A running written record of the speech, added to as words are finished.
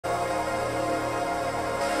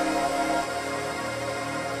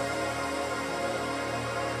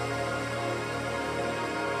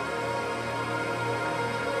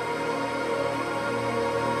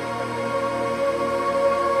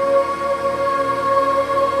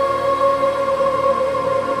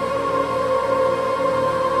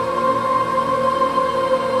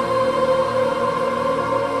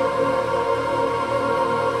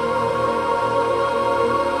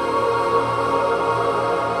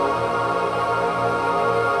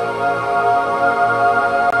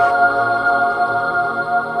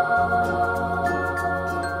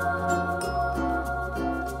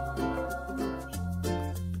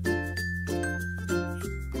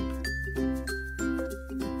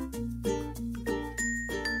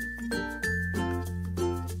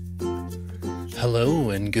Hello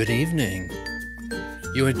and good evening.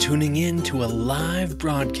 You are tuning in to a live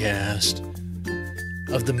broadcast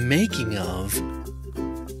of the making of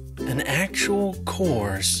an actual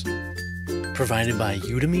course provided by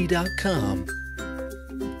Udemy.com.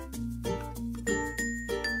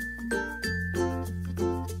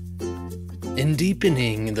 In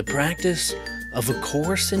deepening the practice of A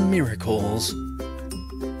Course in Miracles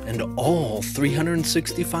and all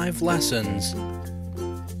 365 lessons,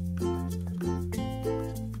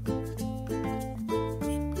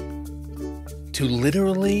 to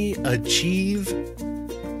literally achieve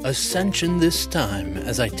ascension this time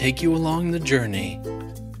as I take you along the journey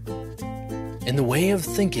in the way of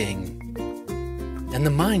thinking and the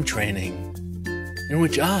mind training in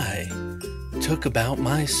which I took about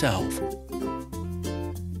myself.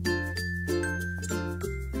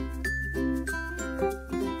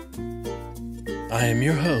 I am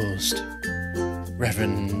your host,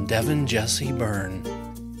 Reverend Devin Jesse Byrne.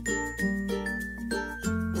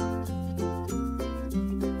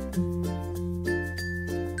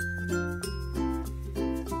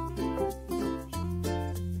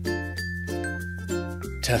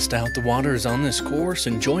 Test out the waters on this course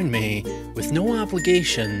and join me with no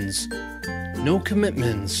obligations, no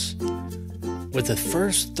commitments, with the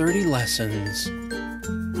first 30 lessons.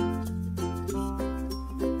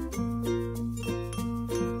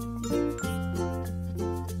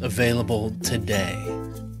 Available today.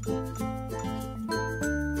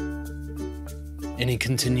 Any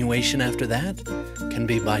continuation after that can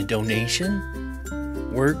be by donation,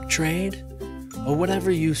 work trade, or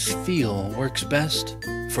whatever you feel works best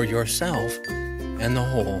for yourself and the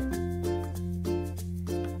whole.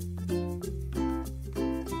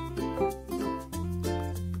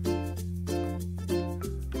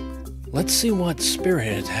 Let's see what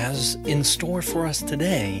Spirit has in store for us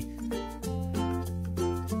today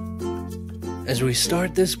as we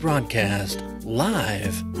start this broadcast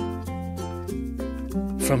live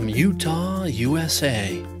from Utah,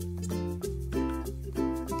 USA.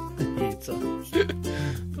 Utah.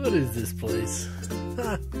 What is this place?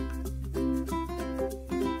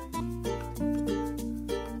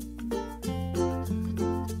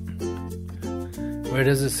 Where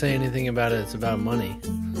does it say anything about it? It's about money.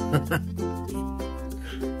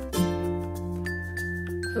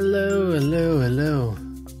 Hello, hello, hello.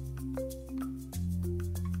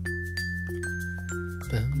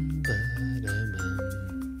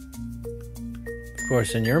 Of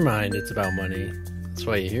course, in your mind, it's about money. That's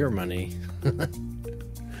why you hear money.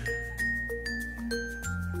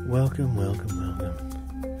 Welcome, welcome, welcome.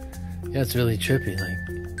 Yeah, it's really trippy. Like,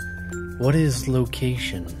 what is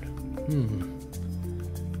location?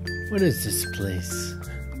 What is this place?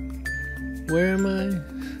 Where am I?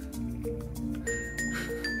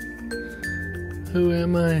 Who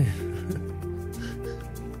am I?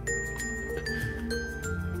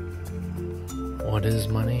 What is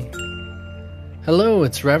money? Hello,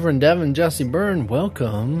 it's Reverend Devin Jesse Byrne.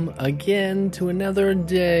 Welcome again to another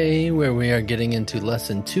day where we are getting into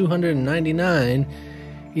lesson 299,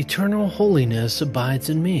 Eternal Holiness Abides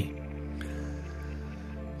in Me.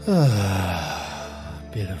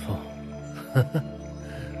 Beautiful.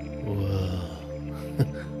 Whoa.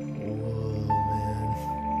 Whoa, man.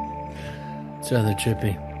 It's rather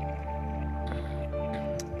trippy.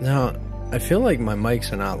 Now, I feel like my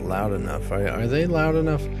mics are not loud enough. Are they loud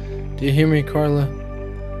enough? Do you hear me, Carla?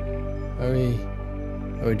 Are we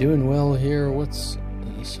doing well here?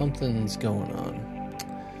 Something's going on.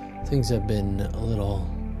 Things have been a little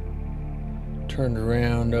turned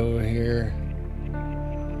around over here.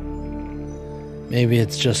 Maybe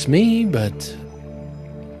it's just me, but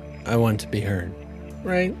I want to be heard,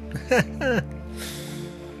 right?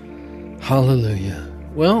 Hallelujah.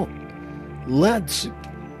 Well, let's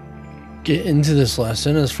get into this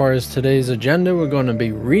lesson. As far as today's agenda, we're going to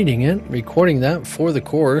be reading it, recording that for the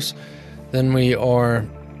course. Then we are,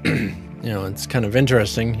 it's kind of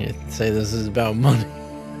interesting. You say this is about money.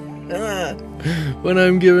 When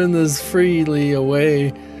I'm giving this freely away,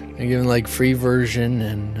 I'm giving like free version,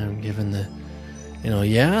 and I'm giving the,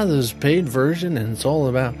 there's paid version, and it's all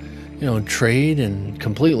about, trade and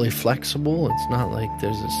completely flexible. It's not like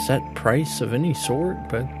there's a set price of any sort,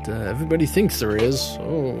 but everybody thinks there is.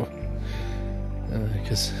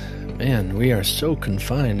 Because, man, we are so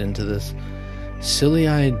confined into this silly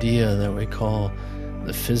idea that we call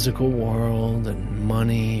the physical world and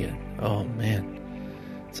money. And, oh, man.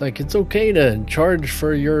 It's like it's okay to charge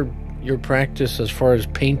for your practice as far as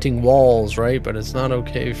painting walls, right? But it's not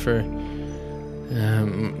okay for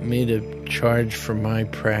me to charge for my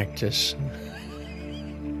practice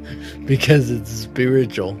because it's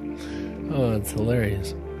spiritual. Oh, it's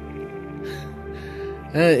hilarious.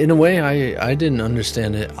 In a way, I didn't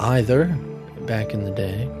understand it either back in the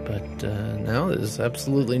day, but now there's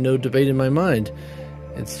absolutely no debate in my mind.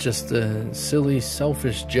 It's just a silly,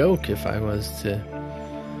 selfish joke if I was to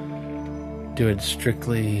do it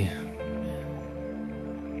strictly,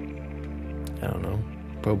 I don't know,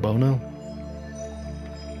 pro bono.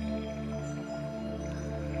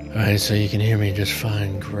 Alright, so you can hear me just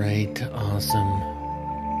fine. Great, awesome.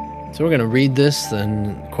 So we're going to read this,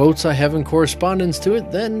 then quotes I have in correspondence to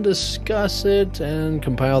it, then discuss it and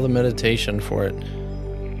compile the meditation for it.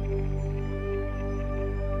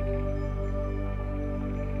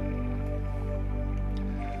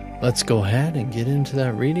 Let's go ahead and get into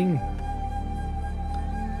that reading.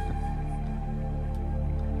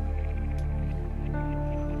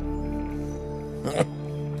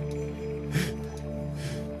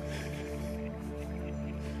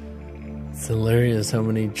 It's hilarious how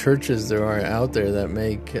many churches there are out there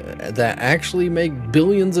that actually make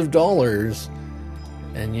billions of dollars,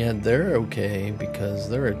 and yet they're okay because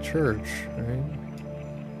they're a church, right?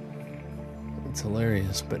 It's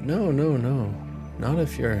hilarious, but no, not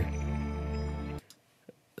if you're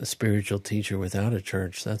a spiritual teacher without a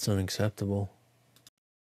church. That's unacceptable.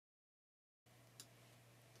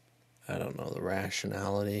 I don't know the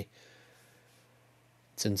rationality.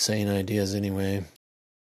 It's insane ideas anyway.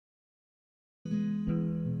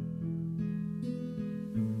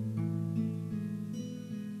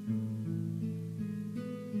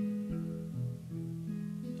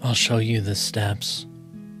 I'll show you the steps.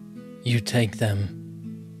 You take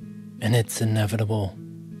them, and it's inevitable.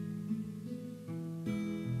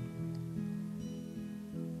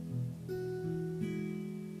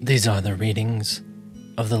 These are the readings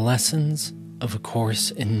of the lessons of A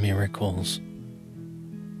Course in Miracles.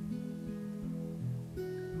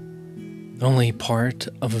 Only part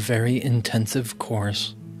of a very intensive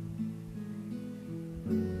course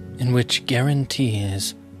in which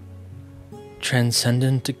guarantees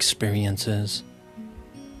transcendent experiences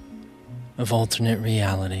of alternate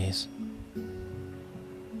realities.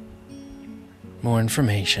 More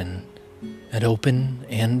information at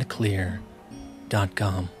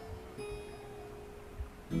openandclear.com.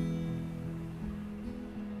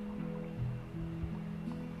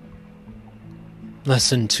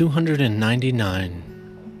 Lesson 299.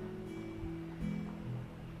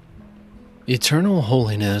 Eternal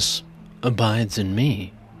holiness abides in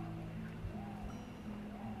me.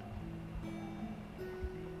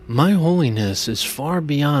 My holiness is far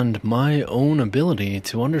beyond my own ability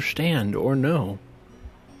to understand or know.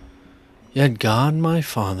 Yet God, my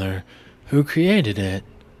Father, who created it,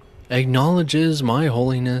 acknowledges my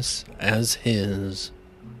holiness as His.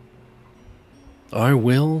 Our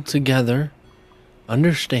will together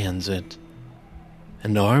understands it,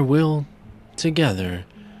 and our will together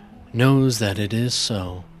knows that it is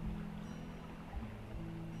so.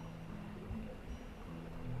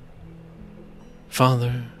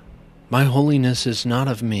 Father, my holiness is not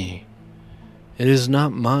of me. It is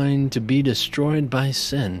not mine to be destroyed by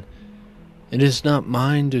sin. It is not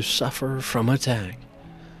mine to suffer from attack.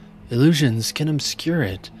 Illusions can obscure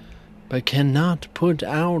it, but cannot put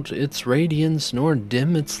out its radiance nor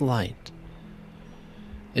dim its light.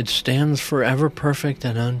 It stands forever perfect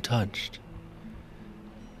and untouched.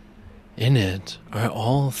 In it are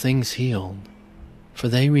all things healed, for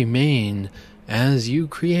they remain as you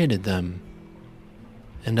created them,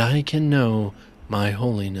 and I can know my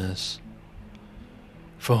holiness.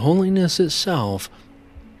 For holiness itself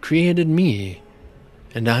created me,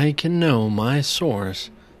 and I can know my source,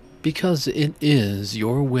 because it is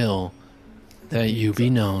your will that you be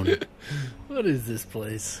known. What is this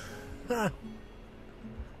place?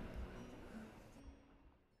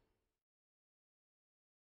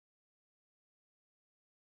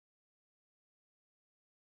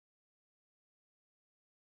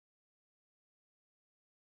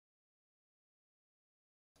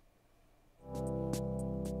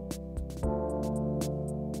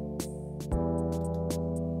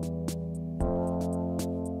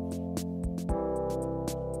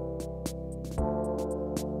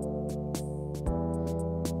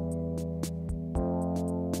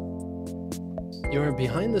 You're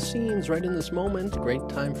behind the scenes right in this moment. Great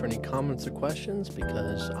time for any comments or questions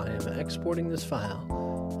because I am exporting this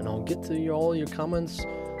file. And I'll get to all your comments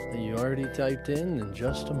that you already typed in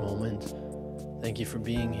just a moment. Thank you for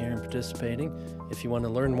being here and participating. If you want to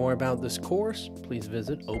learn more about this course, please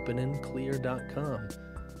visit openandclear.com.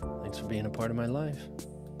 Thanks for being a part of my life.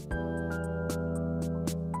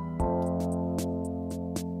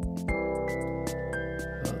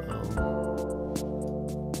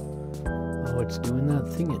 It's doing that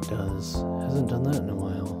thing it does. Hasn't done that in a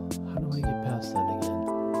while. How do I get past that again?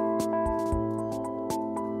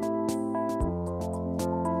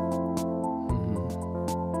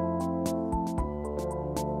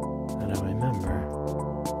 that I remember.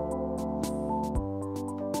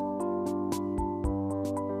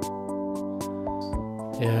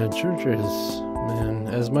 Yeah, churches, man,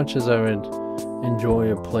 as much as I would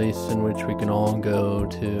enjoy a place in which we can all go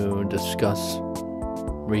to discuss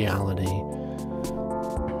reality,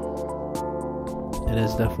 it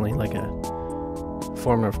is definitely like a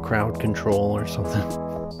form of crowd control or something.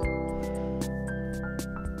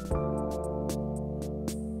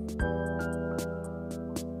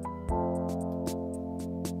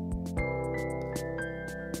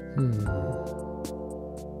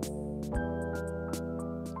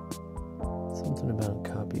 Something about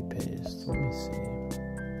copy paste. Let me see.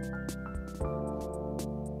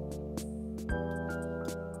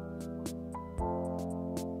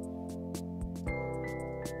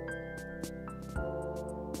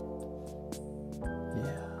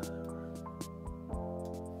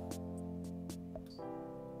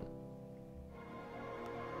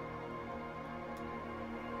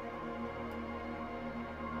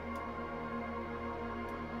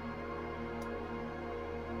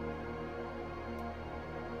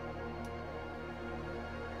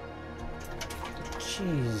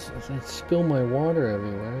 Jeez, I spill my water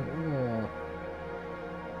everywhere. Oh.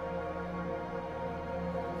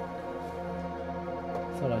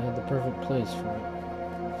 Thought I had the perfect place for it.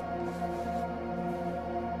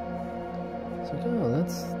 It's like,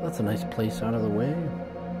 oh, that's a nice place out of the way.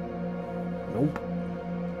 Nope.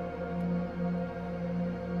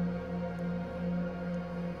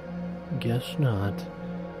 Guess not.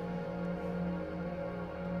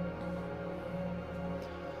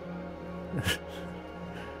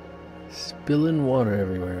 Spilling water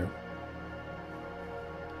everywhere.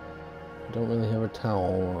 I don't really have a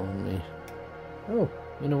towel on me. Oh,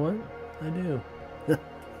 you know what? I do.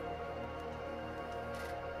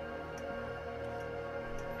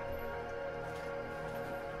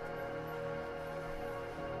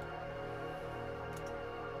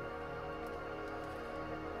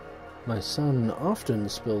 My son often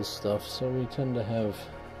spills stuff, so we tend to have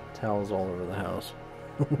towels all over the house.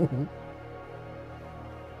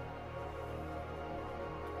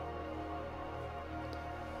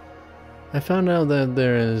 I found out that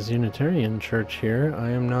there is Unitarian church here.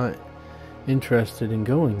 I am not interested in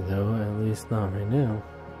going, though, at least not right now.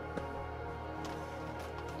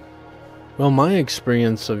 Well, my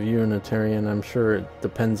experience of Unitarian, I'm sure it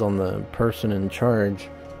depends on the person in charge,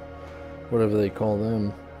 whatever they call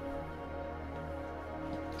them.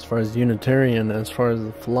 As far as Unitarian, as far as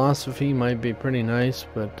the philosophy, might be pretty nice,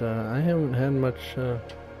 but I haven't had much. I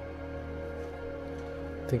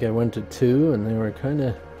think I went to 2, and they were kind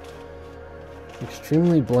of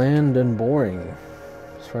extremely bland and boring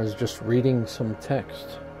as far as just reading some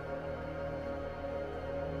text.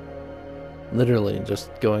 Literally just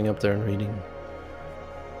going up there and reading.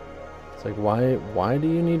 It's like, why do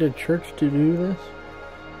you need a church to do this?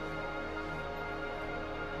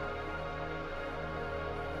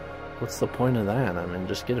 What's the point of that? I mean,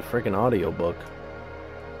 just get a freaking audiobook.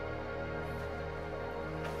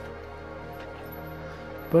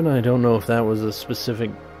 But I don't know if that was a specific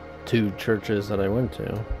 2 churches that I went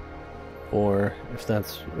to, or if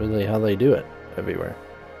that's really how they do it everywhere.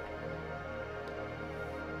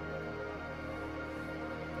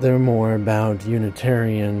 They're more about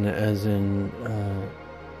Unitarian as in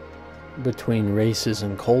between races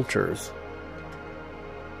and cultures,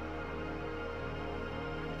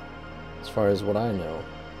 as far as what I know.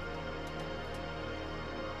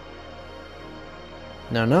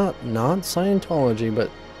 Now, not Scientology,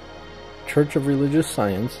 but Church of Religious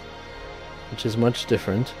Science, which is much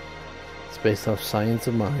different. It's based off science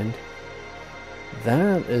of mind.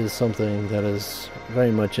 That is something that is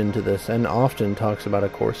very much into this and often talks about A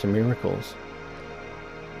Course in Miracles.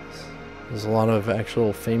 There's a lot of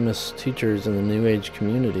actual famous teachers in the New Age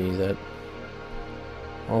community that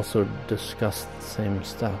also discuss the same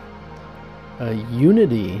stuff.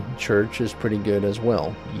 Unity Church is pretty good as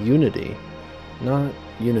well. Unity, not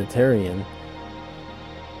Unitarian.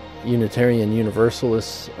 Unitarian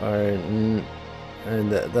Universalists are,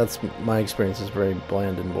 and that's my experience, is very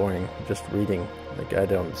bland and boring. Just reading, like, I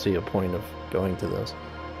don't see a point of going to those.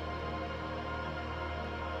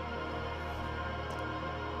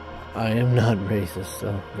 I am not racist,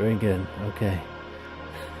 so very good. Okay.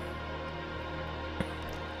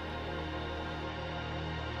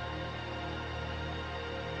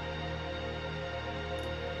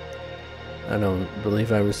 I don't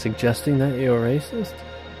believe I was suggesting that you're racist.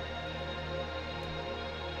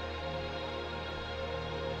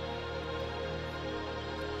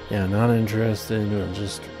 Yeah, not interested, or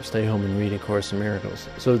just stay home and read A Course in Miracles.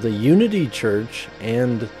 So the Unity Church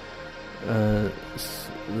and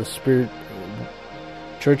the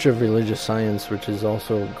Church of Religious Science, which is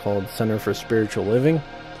also called Center for Spiritual Living,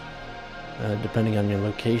 depending on your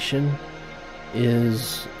location,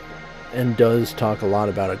 is and does talk a lot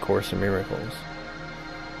about A Course in Miracles.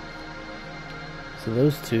 So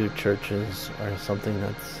those two churches are something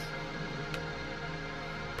that's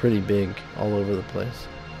pretty big all over the place.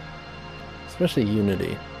 Especially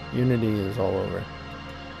Unity. Unity is all over.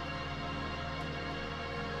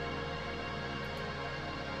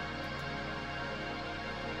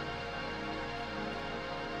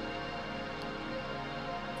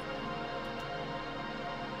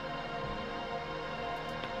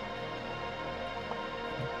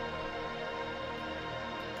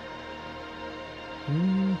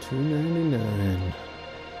 $2.99.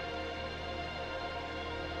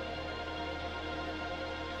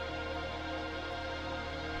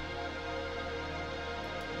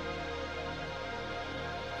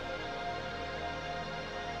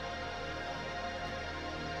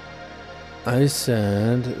 I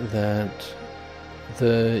said that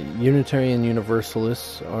the Unitarian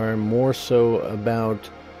Universalists are more so about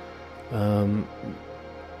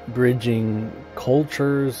bridging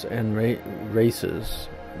cultures and races,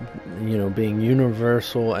 being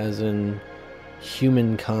universal as in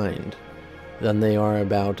humankind, than they are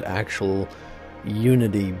about actual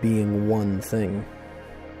unity being one thing.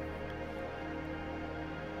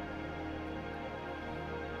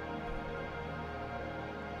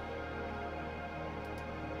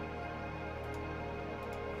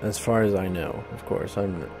 As far as I know, of course, I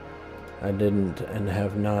didn't and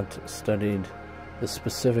have not studied the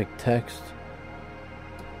specific text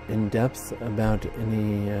in depth about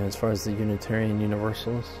any, as far as the Unitarian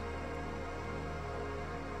Universalists.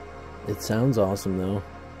 It sounds awesome, though.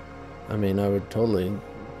 I mean, I would totally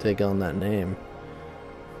take on that name.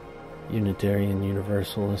 Unitarian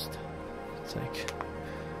Universalist. It's like,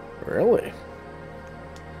 really?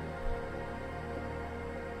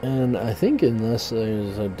 And I think unless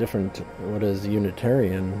there's a different, what is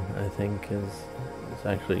Unitarian, I think is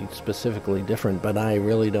actually specifically different, but I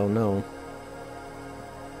really don't know.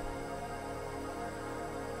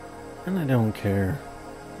 And I don't care.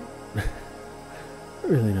 I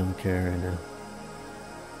really don't care right now.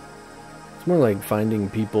 It's more like finding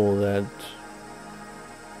people that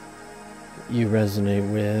you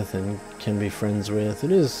resonate with and can be friends with.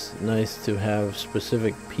 It is nice to have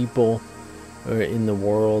specific people or in the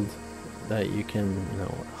world that you can,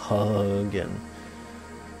 hug and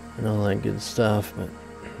all that good stuff, but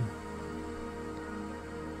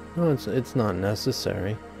no, it's not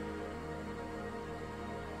necessary.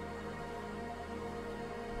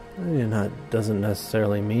 Doesn't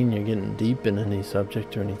necessarily mean you're getting deep in any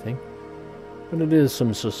subject or anything, but it is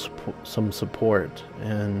some support,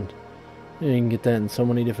 and you can get that in so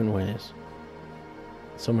many different ways,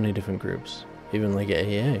 so many different groups, even like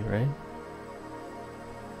AA, right?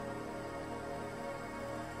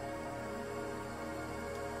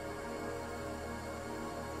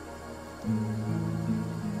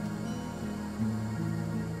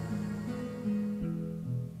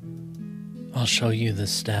 I'll show you the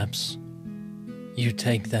steps. You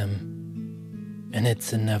take them, and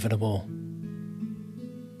it's inevitable.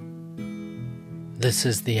 This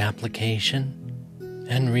is the application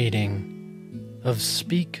and reading of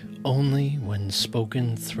Speak Only When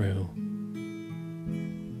Spoken Through.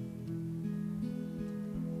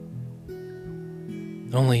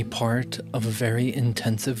 Only part of a very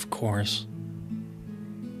intensive course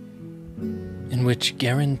in which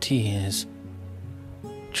guarantees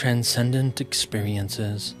transcendent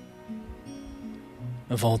experiences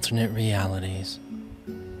of alternate realities.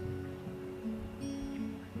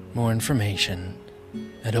 More information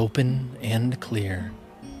at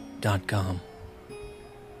openandclear.com.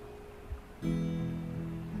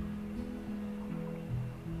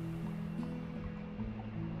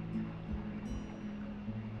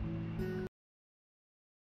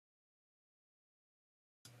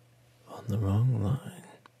 On the wrong line.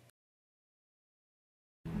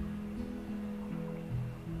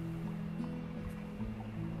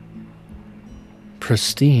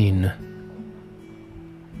 Pristine.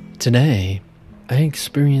 Today, I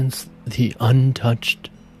experienced the untouched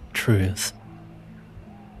truth.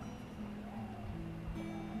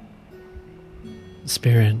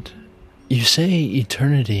 Spirit, you say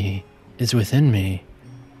eternity is within me,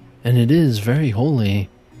 and it is very holy.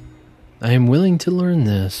 I am willing to learn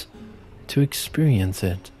this, to experience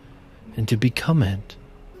it, and to become it.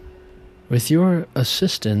 With your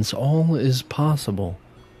assistance, all is possible.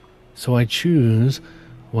 So I choose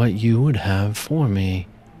what you would have for me,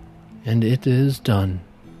 and it is done.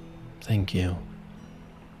 Thank you.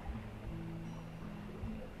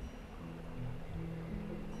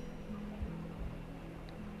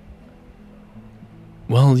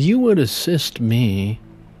 Well, you would assist me.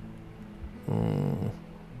 Oh.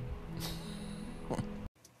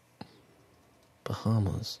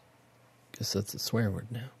 Bahamas. Guess that's a swear word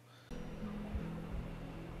now.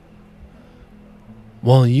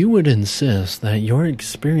 While you would insist that your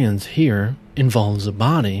experience here involves a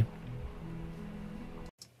body,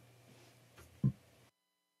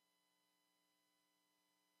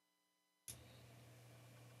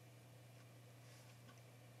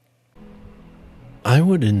 I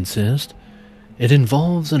would insist it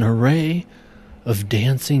involves an array of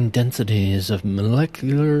dancing densities of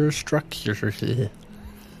molecular structure.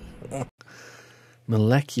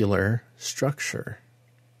 Molecular structure.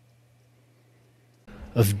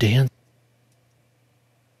 Of dancing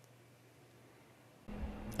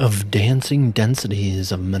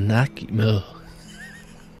densities of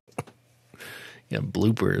yeah,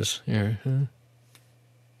 bloopers here. Huh?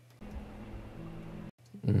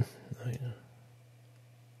 Oh, yeah.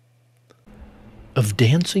 Of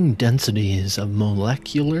dancing densities of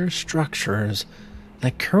molecular structures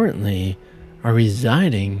that currently are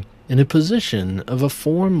residing in a position of a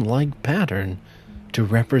form-like pattern to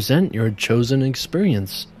represent your chosen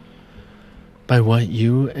experience by what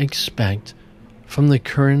you expect from the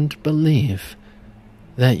current belief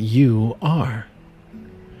that you are.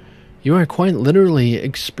 You are quite literally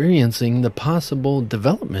experiencing the possible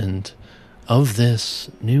development of this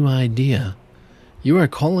new idea you are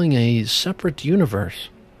calling a separate universe.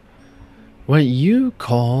 What you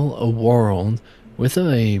call a world with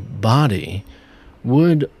a body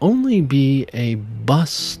would only be a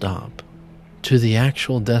bus stop to the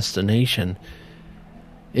actual destination.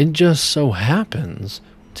 It just so happens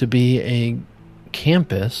to be a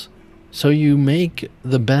campus, so you make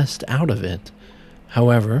the best out of it.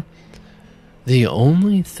 However, the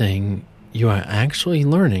only thing you are actually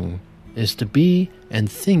learning is to be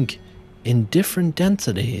and think in different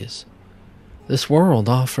densities. This world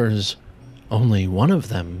offers only one of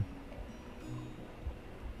them.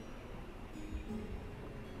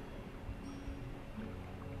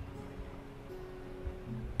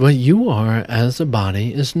 What you are as a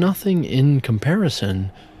body is nothing in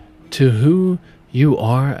comparison to who you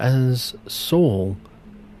are as soul,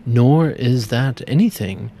 nor is that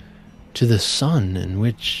anything to the sun in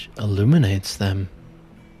which illuminates them.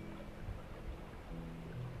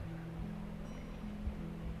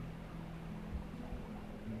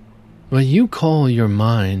 What you call your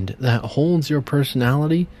mind that holds your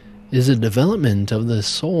personality is a development of the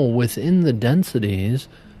soul within the densities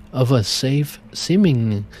of a safe,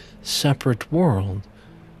 seeming separate world,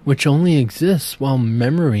 which only exists while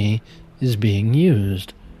memory is being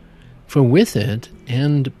used. For with it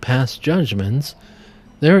and past judgments,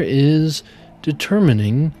 there is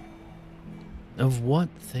determining of what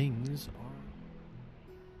things are.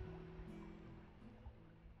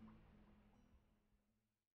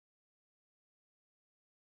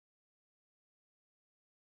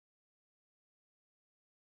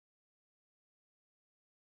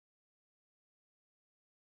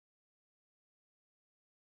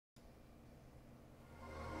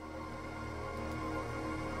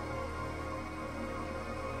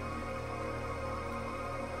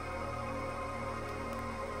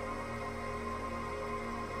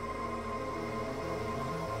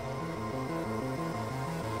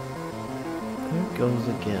 There goes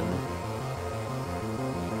again.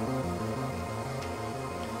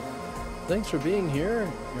 Thanks for being here.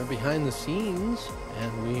 You're behind the scenes,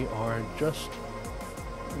 and we are just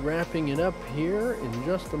wrapping it up here in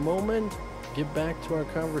just a moment. Get back to our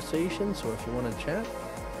conversation, so if you want to chat,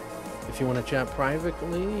 if you want to chat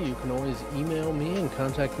privately, you can always email me and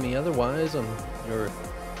contact me otherwise on your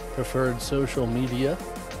preferred social media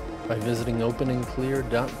by visiting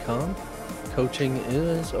openandclear.com. Coaching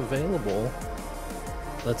is available.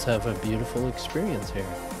 Let's have a beautiful experience here.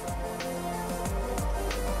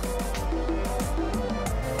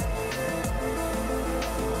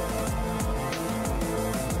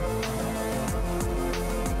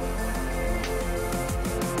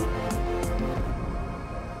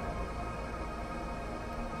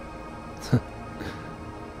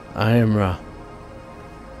 I am Ra.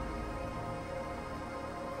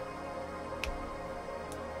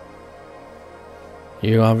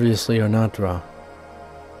 You obviously are not Ra.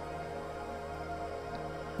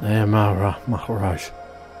 I am Ra Maharaj.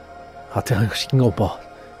 Hatangobo,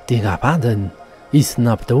 Dingabadan,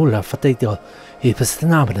 Isnabdola, Fatego,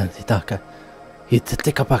 Ipasnabda, Itaka,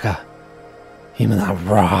 Itikapaka, Himana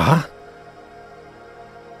Ra.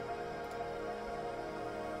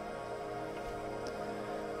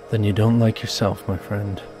 Then you don't like yourself, my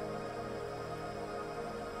friend.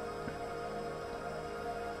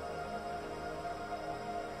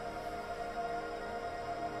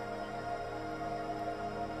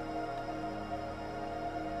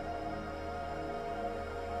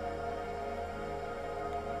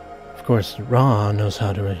 course, Ra knows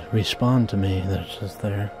how to respond to me. That's just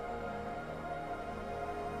there.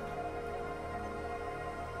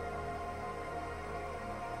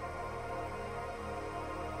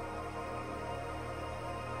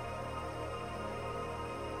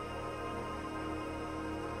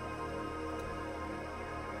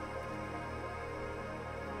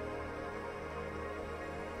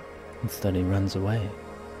 Instead, he runs away.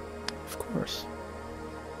 Of course.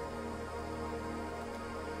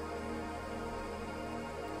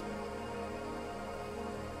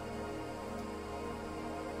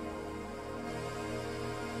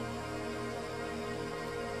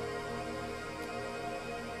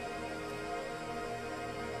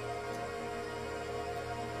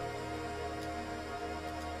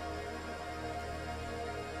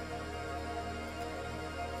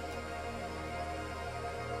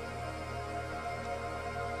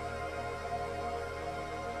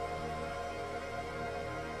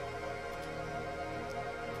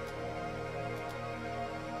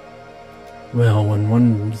 Well, when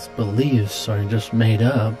one's beliefs are just made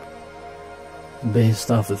up,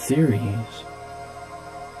 based off of theories,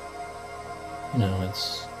 you know,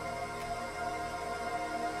 it's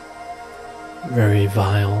very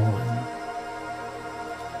vile and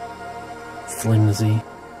flimsy.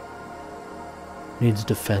 Needs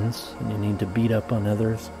defense, and you need to beat up on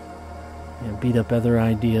others. You know, beat up other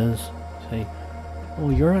ideas. Say, oh,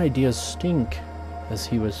 your ideas stink, as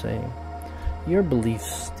he was saying. Your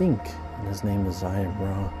beliefs stink. And his name is I Am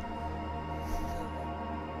Ra.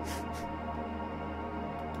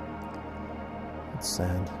 It's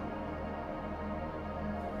sad.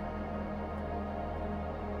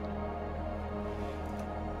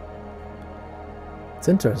 It's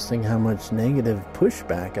interesting how much negative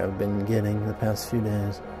pushback I've been getting the past few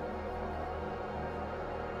days.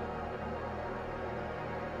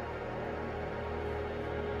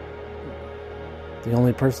 The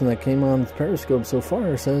only person that came on Periscope so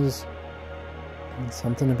far says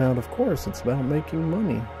something about, of course, it's about making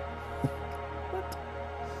money. What?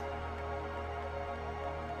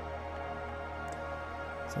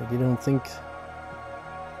 It's like you don't think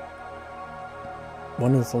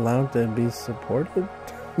one is allowed to be supported?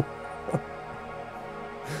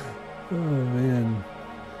 Oh man.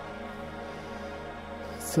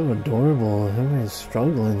 It's so adorable. Everybody's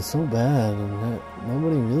struggling so bad, and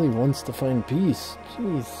nobody really wants to find peace.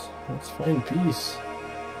 Jeez, let's find peace.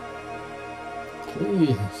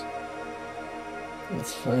 Please.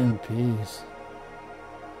 Let's find peace.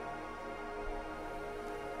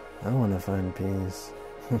 I want to find peace.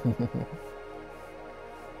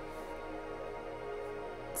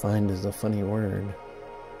 Find is a funny word.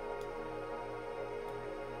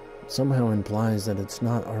 It somehow implies that it's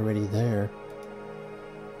not already there.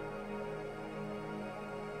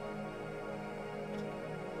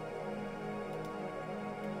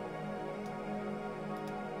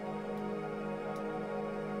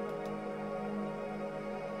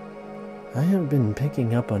 I have been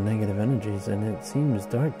picking up on negative energies, and it seems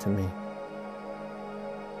dark to me.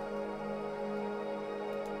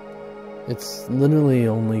 It's literally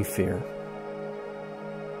only fear.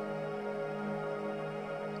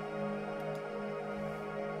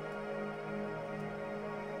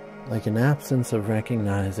 Like an absence of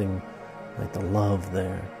recognizing, like, the love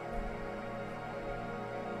there.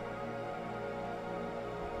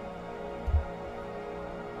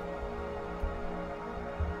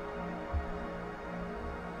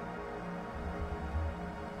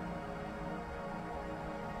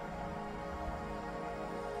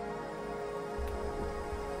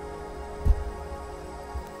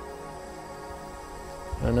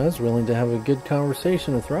 And I was willing to have a good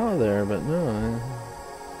conversation with Ra there, but no,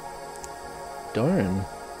 darn.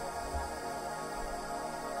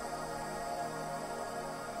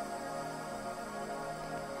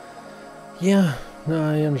 Yeah, no,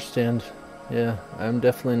 I understand. Yeah, I'm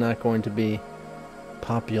definitely not going to be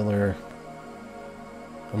popular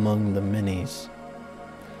among the minis.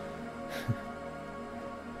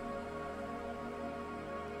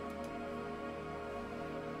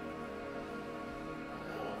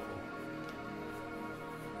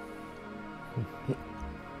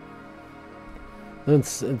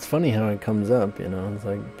 It's funny how it comes up, you know. It's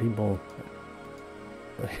like people,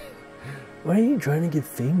 like, why are you trying to get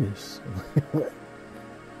famous?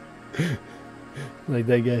 Like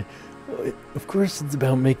that guy. Of course, it's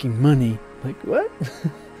about making money. Like what?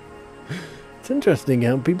 It's interesting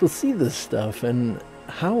how people see this stuff, and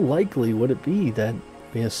how likely would it be that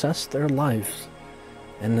we assess their lives,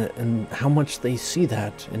 and how much they see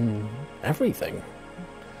that in everything.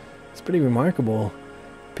 It's pretty remarkable.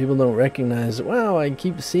 people don't recognize, wow, I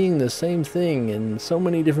keep seeing the same thing in so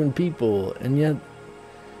many different people, and yet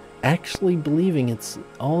actually believing it's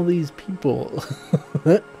all these people.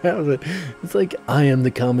 It's like I am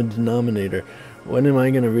the common denominator. When am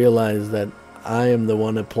I going to realize that I am the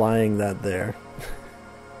one applying that there?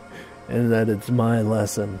 And that it's my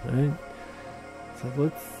lesson, right?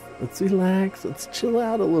 So let's relax, let's chill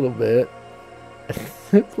out a little bit, and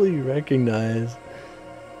simply recognize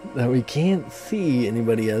that we can't see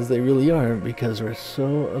anybody as they really are because we're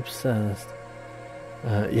so obsessed.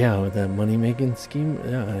 With that money-making scheme,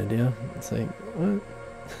 idea. It's like, what?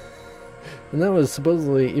 And that was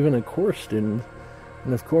supposedly even a course student.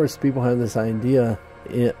 And of course, people have this idea.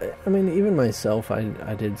 I mean, even myself,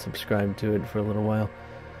 I did subscribe to it for a little while.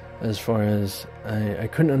 As far as I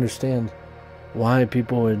couldn't understand why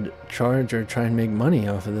people would charge or try and make money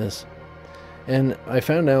off of this. And I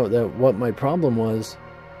found out that what my problem was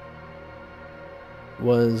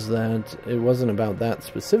that it wasn't about that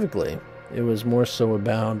specifically. It was more so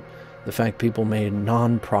about the fact people made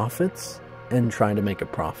non-profits and tried to make a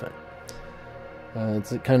profit.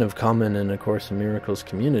 It's kind of common in A Course in Miracles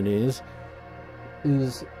communities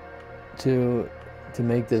is to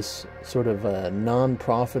make this sort of a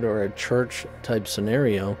non-profit or a church type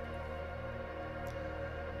scenario,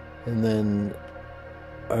 and then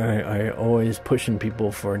I always pushing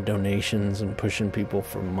people for donations and pushing people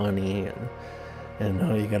for money, and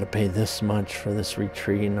oh, you got to pay this much for this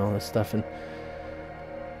retreat and all this stuff. And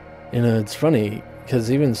it's funny because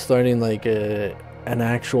even starting like an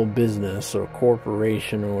actual business or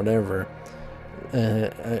corporation or whatever,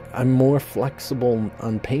 I'm more flexible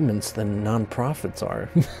on payments than nonprofits are.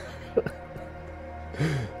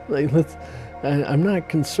 I'm not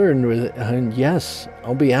concerned with it. And yes,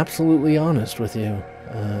 I'll be absolutely honest with you.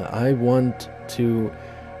 I want to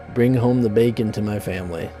bring home the bacon to my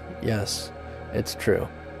family. Yes, it's true.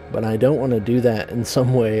 But I don't want to do that in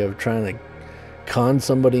some way of trying to con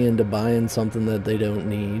somebody into buying something that they don't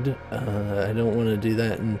need. I don't want to do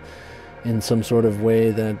that in some sort of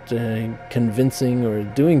way that convincing or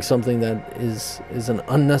doing something that is an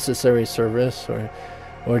unnecessary service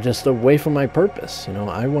or just away from my purpose.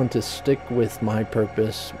 I want to stick with my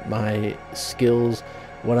purpose, my skills,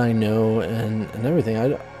 what I know, and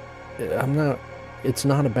everything. It's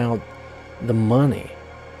not about the money.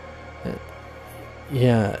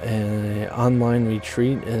 An online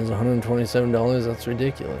retreat is $127. That's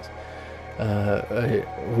ridiculous.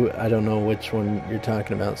 I don't know which one you're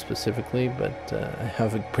talking about specifically, but I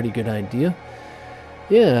have a pretty good idea.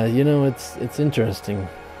 Yeah, it's interesting.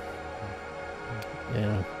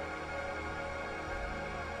 Yeah.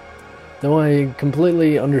 Though I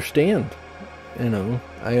completely understand,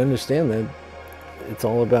 I understand that it's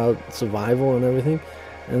all about survival and everything.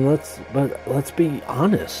 And let's be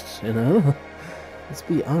honest, Let's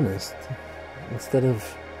be honest. Instead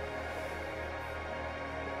of,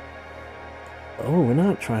 we're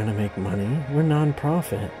not trying to make money. We're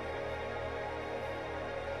non-profit.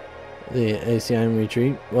 The ACIM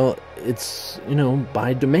retreat, well, it's,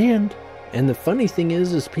 by demand. And the funny thing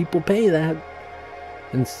is people pay that.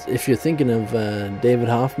 And if you're thinking of David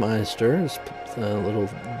Hoffmeister's little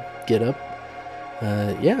get-up,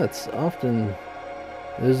 it's often...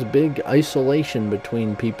 There's a big isolation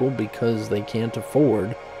between people because they can't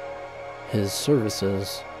afford his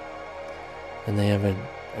services. And they have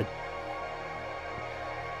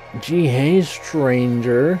gee, hey,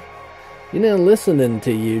 stranger. Listening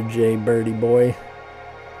to you, Jay Birdie boy.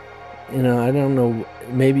 I don't know,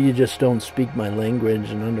 maybe you just don't speak my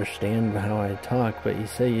language and understand how I talk, but you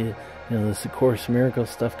say this A Course in Miracles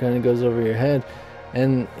stuff kind of goes over your head.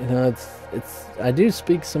 And it's I do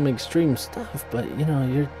speak some extreme stuff, but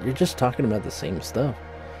you're just talking about the same stuff.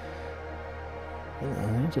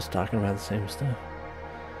 You're just talking about the same stuff.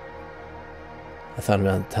 I thought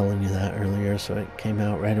about telling you that earlier, so it came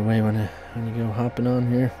out right away when you go hopping on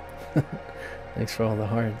here. Thanks for all the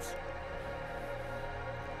hearts.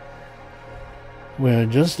 We're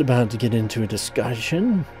just about to get into a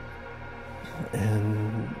discussion,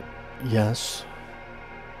 and yes,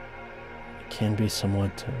 can be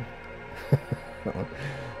somewhat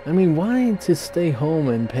I mean, why to stay home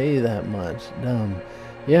and pay that much? Dumb.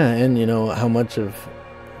 Yeah, and how much of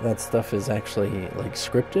that stuff is actually like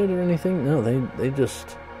scripted or anything? No, they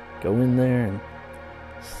just go in there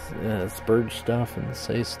and spurge stuff and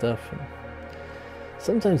say stuff, and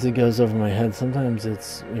sometimes it goes over my head, sometimes it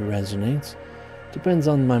resonates. Depends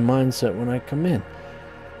on my mindset when I come in.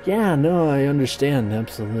 Yeah, no, I understand,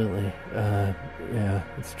 absolutely. Yeah,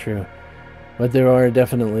 it's true. But there are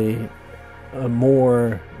definitely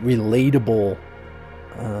more relatable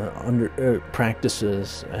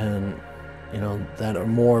practices and that are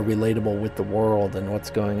more relatable with the world and what's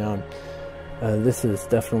going on. This is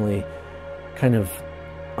definitely kind of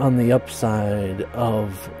on the upside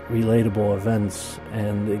of relatable events,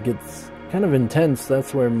 and it gets kind of intense.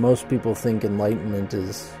 That's where most people think enlightenment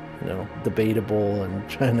is, debatable and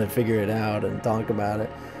trying to figure it out and talk about it.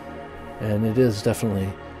 And it is definitely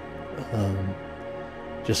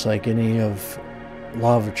just like any of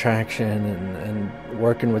law of attraction and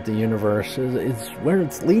working with the universe, it's where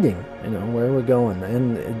it's leading, where we're going.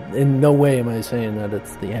 And in no way am I saying that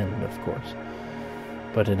it's the end, of course,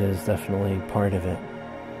 but it is definitely part of it.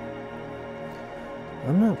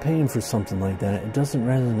 I'm not paying for something like that. It doesn't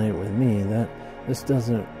resonate with me. This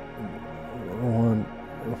doesn't want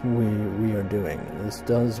who we are doing. This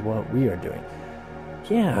does what we are doing.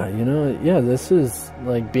 Yeah, this is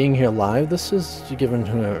like being here live. This is given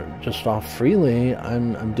just off freely.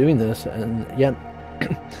 I'm doing this, and yet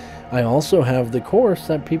I also have the course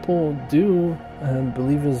that people do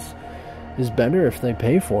believe is better if they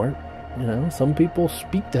pay for it. Some people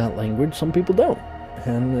speak that language, some people don't,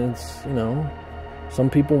 and it's some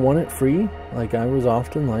people want it free, like I was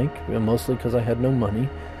often like, mostly because I had no money,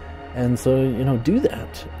 and so do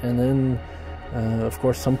that. And then of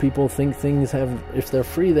course, some people think things if they're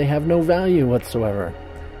free, they have no value whatsoever.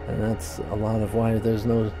 And that's a lot of why there's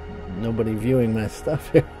nobody viewing my stuff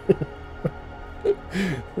here.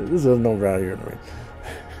 This has no value to me.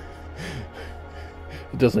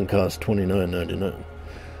 It doesn't cost $29.99.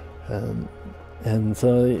 And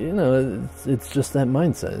so, it's just that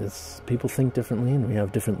mindset. People think differently, and we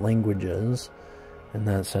have different languages in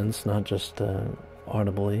that sense, not just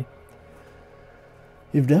audibly.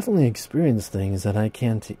 You've definitely experienced things that I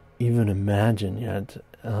can't even imagine yet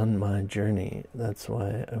on my journey. That's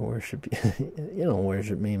why I worship you. You don't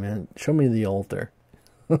worship me, man. Show me the altar.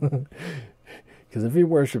 Because if you're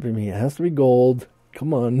worshiping me, it has to be gold.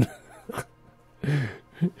 Come on.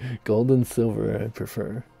 Gold and silver, I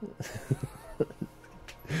prefer.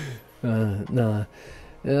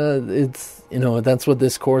 It's, that's what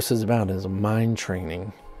this course is about, is mind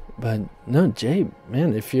training. But no, Jay,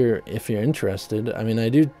 man, if you're interested, I mean, I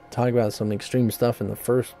do talk about some extreme stuff in the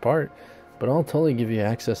first part, but I'll totally give you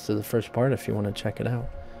access to the first part if you want to check it out.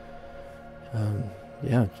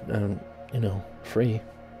 Free.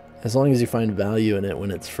 As long as you find value in it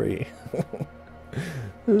when it's free.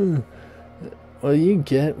 Well, you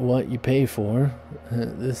get what you pay for.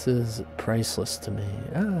 This is priceless to me.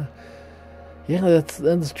 Yeah,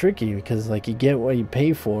 that's tricky, because like you get what you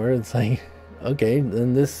pay for. It's like, okay,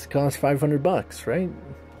 then this costs $500, right?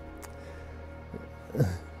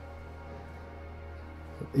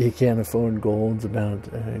 You can't afford gold.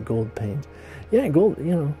 About gold paint. Yeah, gold.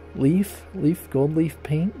 Gold leaf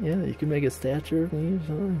paint. Yeah, you can make a statue of leaves.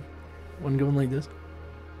 One going like this.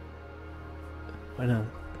 Why not?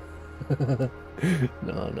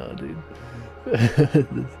 No, dude.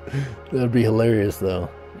 That'd be hilarious, though.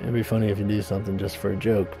 It'd be funny if you do something just for a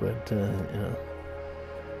joke, but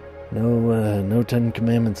no 10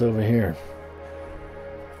 Commandments over here.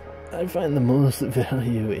 I find the most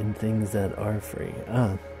value in things that are free.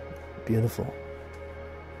 Beautiful.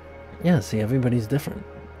 Yeah, see, everybody's different.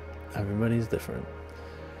 Everybody's different.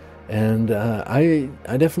 And I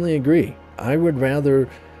definitely agree. I would rather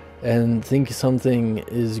and think something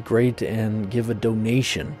is great and give a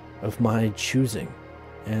donation of my choosing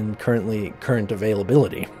and current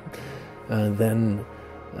availability than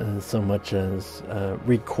so much as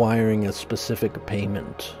requiring a specific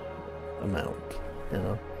payment amount,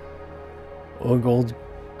 or gold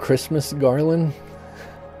Christmas garland.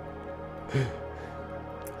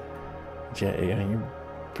 Jay, you're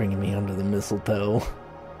bringing me under the mistletoe.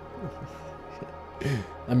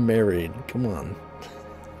 I'm married, come on.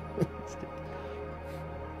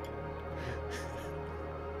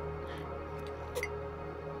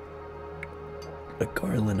 A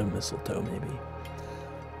garland of mistletoe, maybe.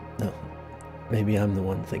 No, maybe I'm the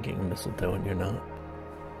one thinking of mistletoe and you're not.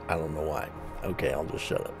 I don't know why. Okay, I'll just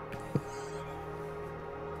shut up.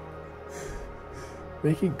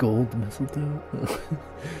 Make it gold mistletoe.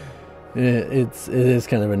 It is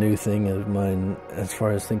kind of a new thing of mine as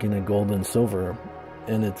far as thinking of gold and silver,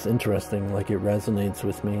 and it's interesting. Like, it resonates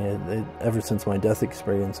with me. Ever since my death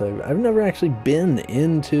experience, I've never actually been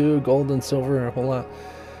into gold and silver a whole lot.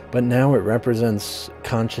 But now it represents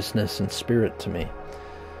consciousness and spirit to me.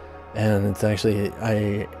 And it's actually,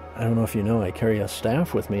 I don't know if you know, I carry a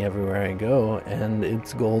staff with me everywhere I go, and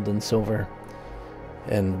it's gold and silver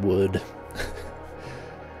and wood.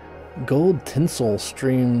 Gold tinsel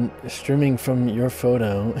streaming from your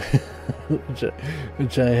photo,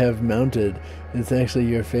 which I have mounted. It's actually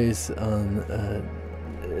your face on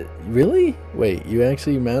Really? Wait, you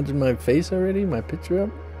actually mounted my face already? My picture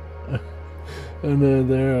up? Oh no,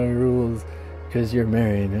 there are rules. Because you're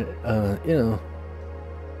married. You know,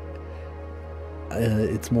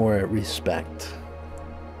 it's more respect.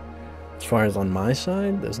 As far as on my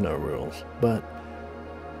side, there's no rules. But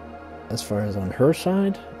as far as on her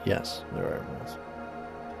side, yes, there are rules.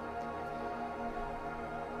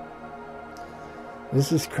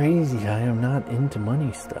 This is crazy. I am not into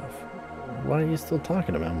money stuff. Why are you still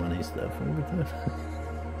talking about money stuff?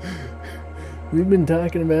 We've been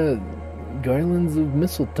talking about garlands of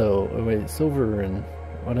mistletoe. Oh wait, silver and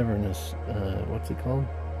whatever in this. What's it called?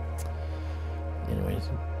 Anyways,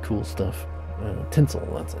 cool stuff. Tinsel.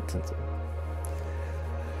 That's it. Tinsel.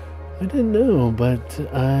 I didn't know, but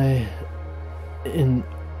I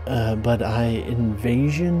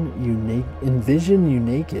envision you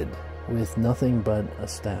naked with nothing but a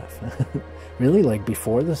staff. Really? Like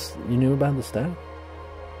before this, you knew about the staff?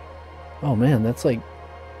 Oh man, that's like.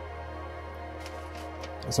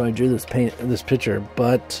 So I drew this picture,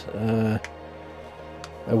 but a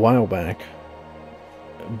while back.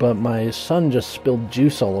 But my son just spilled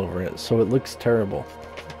juice all over it, so it looks terrible.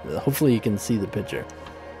 Hopefully you can see the picture.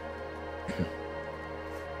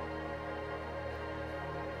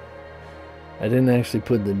 I didn't actually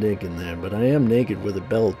put the dick in there, but I am naked with a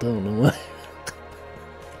belt. I don't know why.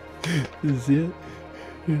 You see it?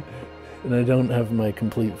 And I don't have my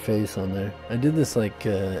complete face on there. I did this like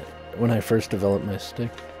when I first developed my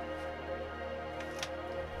stick.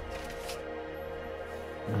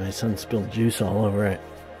 My son spilled juice all over it.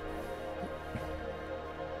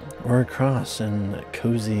 Or a cross and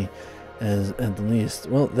cozy as at the least.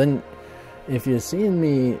 Well, then, if you're seeing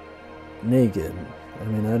me naked, I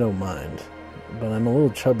mean, I don't mind. But I'm a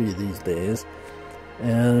little chubby these days.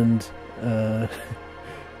 And,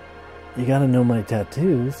 you gotta know my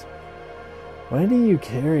tattoos. Why do you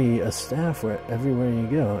carry a staff everywhere you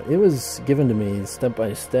go? It was given to me step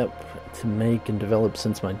by step to make and develop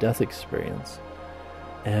since my death experience.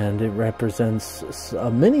 And it represents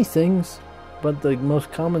many things, but the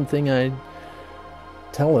most common thing I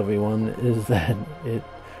tell everyone is that it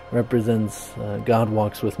represents God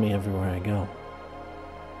walks with me everywhere I go.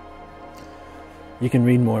 You can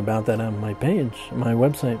read more about that on my page, my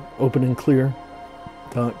website,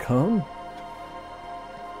 openandclear.com,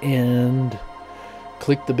 and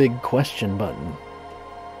click the big question button.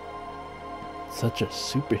 Such a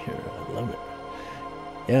superhero, I love it.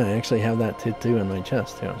 Yeah, I actually have that tattoo on my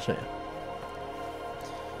chest. Here, I'll show you.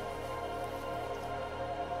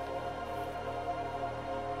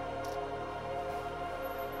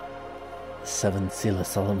 Seventh Seal of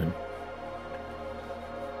Solomon.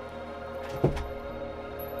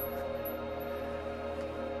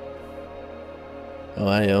 Oh,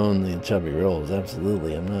 I own the chubby rolls.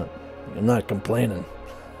 Absolutely, I'm not complaining.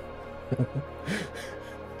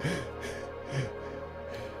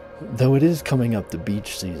 Though it is coming up the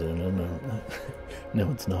beach season. I know. No,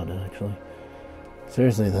 it's not actually.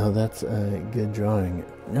 Seriously though, that's a good drawing.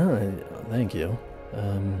 No, thank you.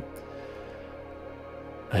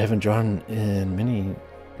 I haven't drawn in many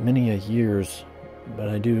years, but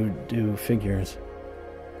I do figures.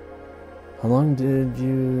 How long did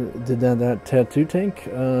that tattoo take?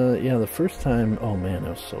 Yeah, the first time. Oh man,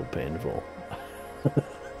 that was so painful.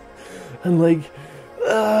 I'm like,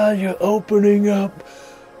 you're opening up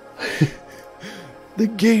the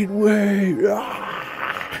gateway.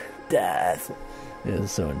 Death. It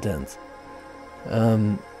was so intense.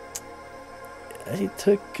 I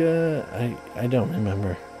took. I don't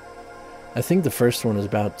remember. I think the first one was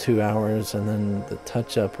about 2 hours, and then the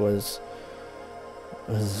touch-up was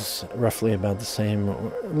roughly about the same,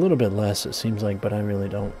 or a little bit less it seems like, but I really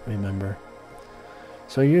don't remember.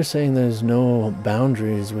 So you're saying there's no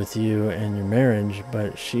boundaries with you and your marriage,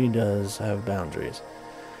 but she does have boundaries.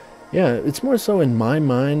 Yeah, it's more so in my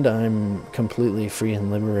mind I'm completely free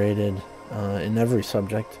and liberated in every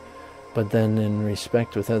subject, but then in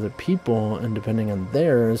respect with other people and depending on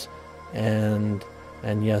theirs, and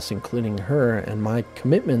yes, including her and my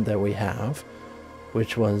commitment that we have,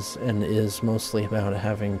 which was and is mostly about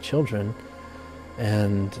having children,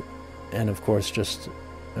 and of course just,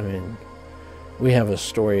 I mean, we have a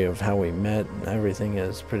story of how we met and everything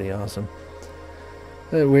is pretty awesome.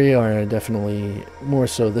 We are definitely, more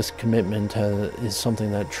so this commitment is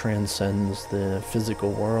something that transcends the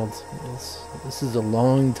physical world. This is a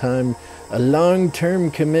long-term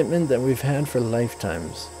commitment that we've had for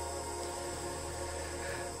lifetimes.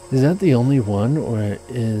 Is that the only one, or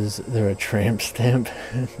is there a tramp stamp?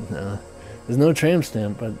 No, there's no tramp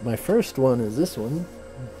stamp, but my first one is this one.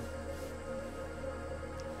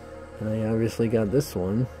 And I obviously got this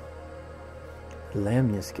one.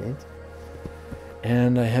 lamniskate.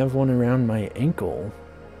 And I have one around my ankle.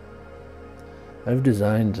 I've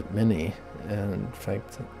designed many, and in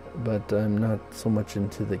fact, but I'm not so much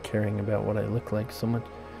into the caring about what I look like so much.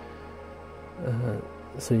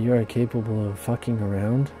 So you are capable of fucking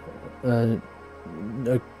around?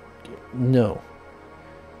 No.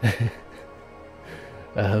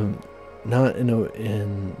 Not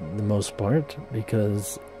in the most part,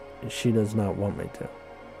 because she does not want me to.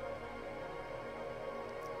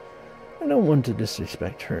 I don't want to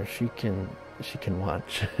disrespect her. She can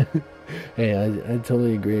watch. Hey, I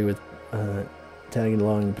totally agree with tagging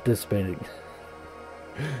along and participating.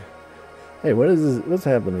 Hey, what is this? What's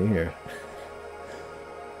happening here?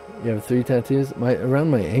 You have 3 tattoos?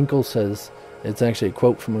 Around my ankle says, it's actually a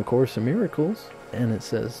quote from A Course in Miracles, and it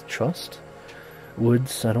says, "Trust would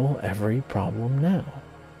settle every problem now."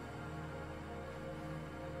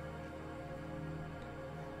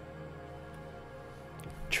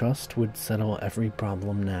 Trust would settle every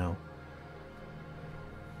problem now.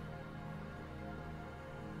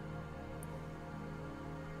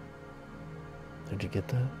 Did you get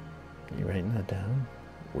that? Are you writing that down?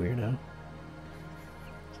 Weirdo.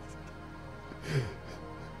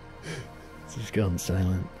 It's just going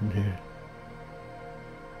silent in here.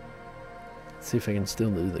 Let's see if I can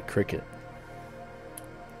still do the cricket.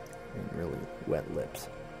 And really wet lips.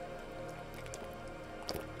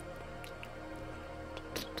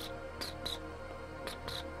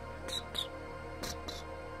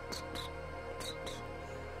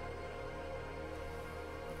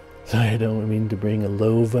 Sorry, I don't mean to bring a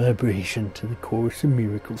low vibration to the Course in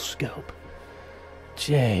Miracles scalp.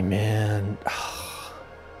 Jay, man. Oh,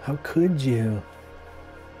 how could you?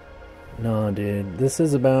 No, dude. This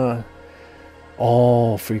is about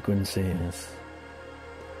all frequencies.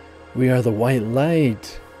 We are the white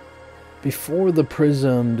light. Before the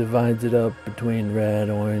prism divides it up between red,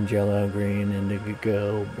 orange, yellow, green,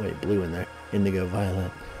 indigo, wait, blue in there, indigo,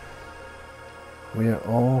 violet. We are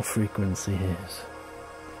all frequencies.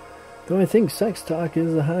 Though I think sex talk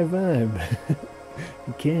is a high vibe.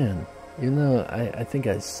 You can. Even though I think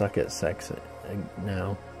I suck at sex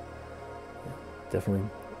now. Definitely,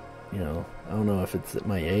 you know, I don't know if it's at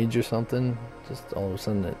my age or something. Just all of a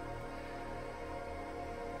sudden it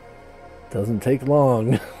doesn't take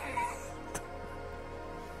long.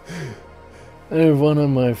 I have 1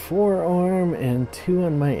 on my forearm and 2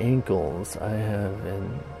 on my ankles. I have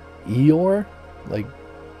an Eeyore, like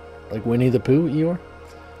Winnie the Pooh Eeyore,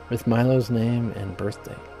 with Milo's name and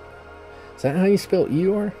birthday. Is that how you spell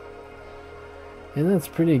Eeyore? Yeah, that's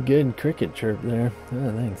pretty good cricket chirp there.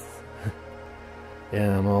 Oh, thanks.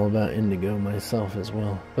 Yeah, I'm all about indigo myself as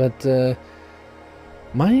well. But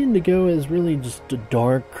my indigo is really just a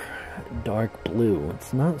dark blue.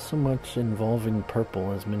 It's not so much involving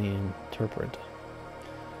purple as many interpret.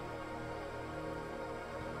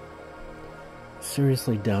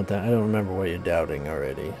 Seriously doubt that. I don't remember what you're doubting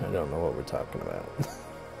already. I don't know what we're talking about.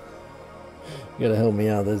 You gotta help me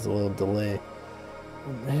out. There's a little delay.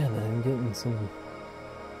 Oh, man, I'm getting some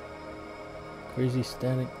crazy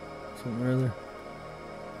static, something or other.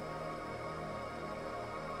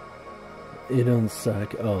 You don't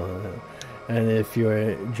suck. Oh, no. And if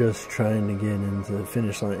you're just trying to get into the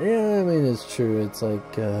finish line, yeah, I mean, it's true. It's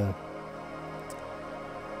like, yeah,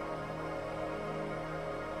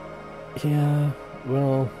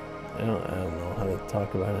 well, I don't know how to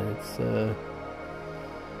talk about it. It's,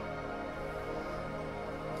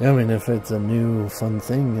 I mean, if it's a new fun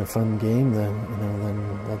thing, a fun game, then, you know,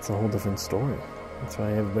 then that's a whole different story. That's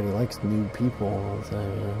why everybody likes new people all the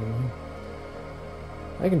time, you know?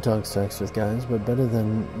 I can talk sex with guys, but better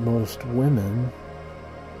than most women.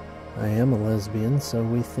 I am a lesbian, so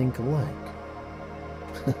we think alike.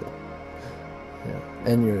 Yeah,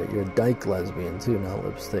 and you're a dyke lesbian too, not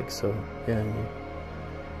lipstick. So yeah,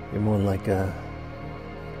 you're more like a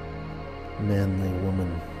manly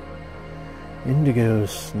woman. Indigo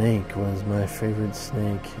snake was my favorite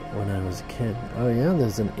snake when I was a kid. Oh yeah,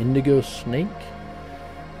 there's an indigo snake.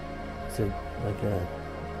 Is it like a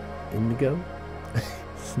indigo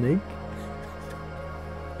snake?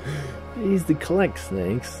 I used to collect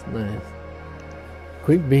snakes. Nice.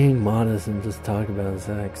 Quit being modest and just talk about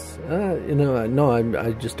sex. You know, no,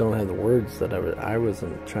 I just don't have the words that I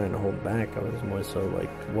wasn't trying to hold back. I was more so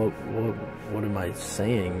like, what am I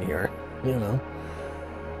saying here? You know.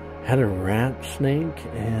 Had a rat snake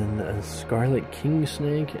and a scarlet king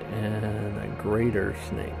snake and a garter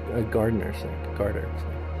snake.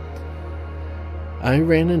 I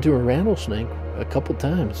ran into a rattlesnake a couple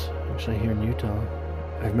times, actually, here in Utah.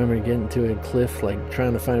 I remember getting to a cliff, like,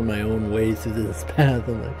 trying to find my own way through this path.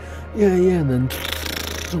 I'm like, yeah, and then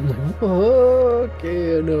I'm like, oh,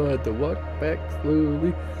 okay, I know I have to walk back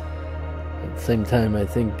slowly. At the same time, I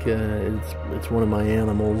think it's one of my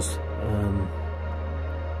animals,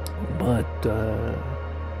 but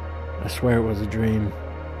I swear it was a dream.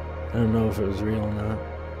 I don't know if it was real or not.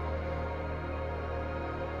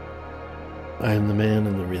 I am the man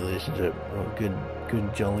in the relationship. Oh, good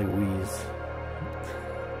jolly wheeze.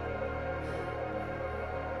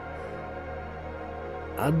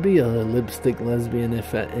 I'd be a lipstick lesbian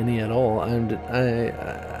if any at all. I don't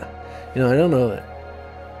know.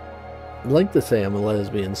 I'd like to say I'm a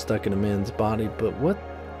lesbian stuck in a man's body, but what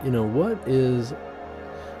does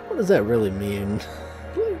that really mean?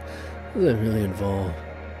 What does that really involve?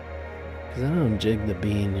 Because I don't jig the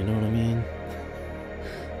bean, you know what I mean?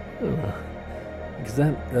 I don't know. Because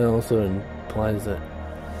that also implies that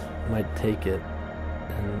I might take it,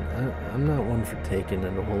 and I'm not one for taking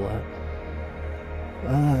it a whole lot.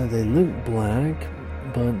 They look black,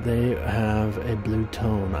 but they have a blue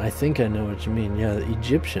tone. I think I know what you mean. Yeah,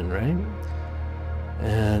 Egyptian, right?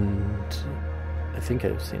 And I think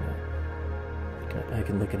I've seen it. I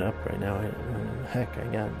can look it up right now. Heck, I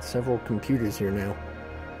got several computers here now.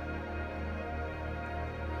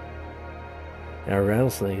 Yeah,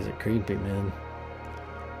 rattlesnakes are creepy, man.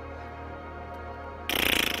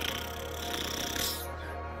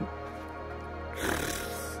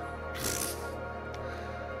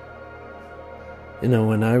 You know,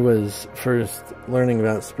 when I was first learning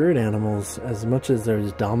about spirit animals, as much as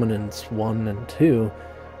there's dominance 1 and 2,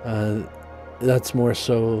 that's more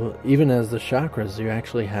so, even as the chakras, you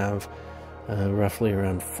actually have roughly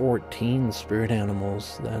around 14 spirit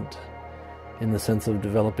animals that, in the sense of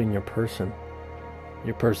developing your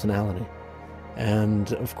personality.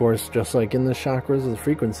 And of course, just like in the chakras, the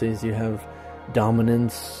frequencies, you have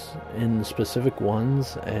dominance in specific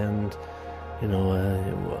ones and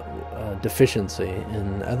deficiency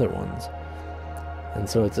in other ones, and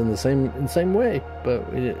so it's in the same way.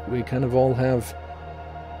 But we kind of all have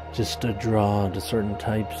just a draw to certain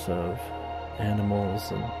types of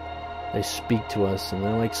animals, and they speak to us, and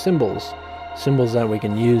they're like symbols that we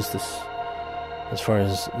can use this, as far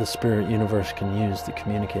as the spirit universe can use to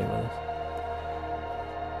communicate with us.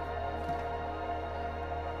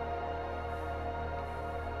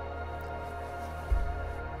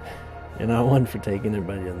 You're not one for taking it,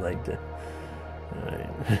 but you'd like to. Alright.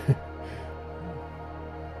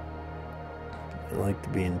 I like to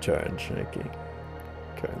be in charge. Okay.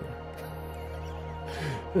 Carla.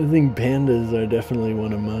 I think pandas are definitely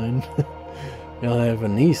one of mine. I have a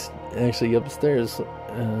niece actually upstairs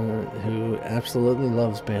who absolutely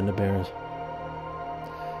loves panda bears.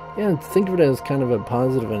 Yeah, think of it as kind of a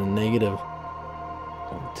positive and a negative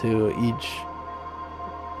to each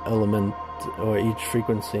element or each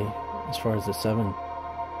frequency. As far as the 7.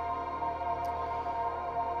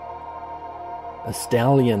 A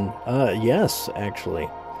stallion. Yes, actually.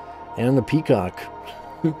 And the peacock.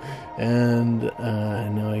 And I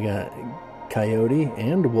know I got coyote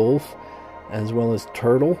and wolf, as well as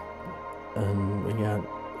turtle. And we got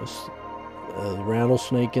a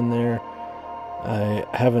rattlesnake in there. I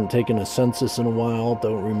haven't taken a census in a while,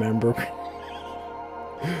 don't remember.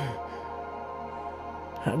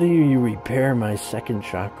 How do you repair my second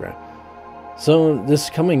chakra? So this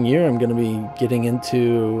coming year, I'm going to be getting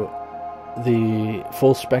into the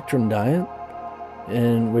full spectrum diet,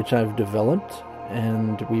 in which I've developed,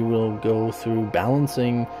 and we will go through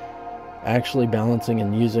actually balancing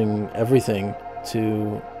and using everything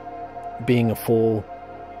to being a full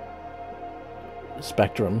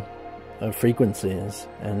spectrum of frequencies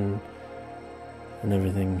and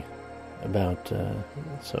everything about,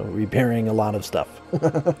 so repairing a lot of stuff.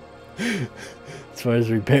 As far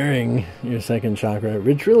as repairing your second chakra,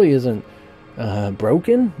 which really isn't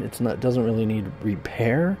broken. Doesn't really need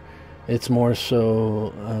repair. It's more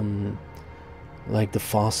so like the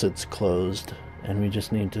faucet's closed, and we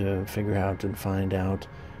just need to figure out and find out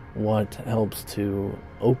what helps to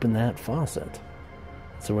open that faucet.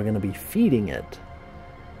 So we're going to be feeding it,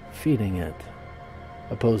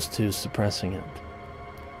 opposed to suppressing it.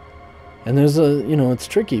 And there's it's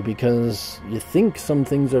tricky because you think some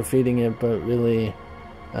things are feeding it, but really,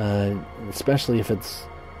 especially if it's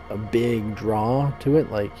a big draw to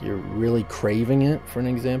it, like you're really craving it, for an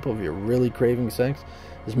example, if you're really craving sex,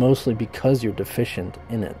 is mostly because you're deficient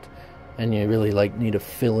in it. And you really need to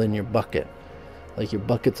fill in your bucket. Like your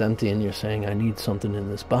bucket's empty and you're saying, I need something in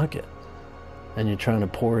this bucket. And you're trying to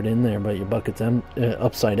pour it in there, but your bucket's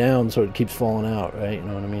upside down, so it keeps falling out, right? You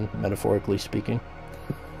know what I mean? Metaphorically speaking.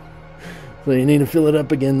 So you need to fill it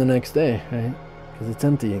up again the next day, right? Because it's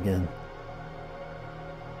empty again.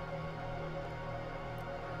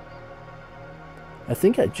 I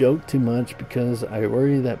think I joke too much because I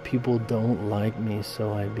worry that people don't like me,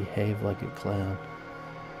 so I behave like a clown.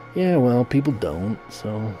 Yeah, well, people don't,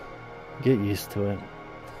 so get used to it.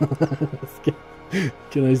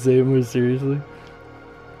 Can I say it more seriously?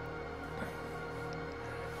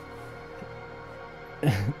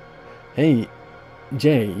 Hey,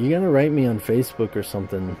 Jay, you gotta write me on Facebook or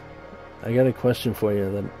something. I got a question for you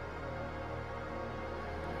that...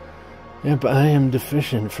 Yep, I am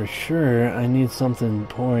deficient for sure. I need something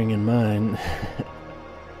pouring in mine.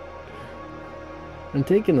 I'm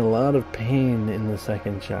taking a lot of pain in the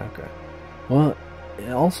second chakra. Well,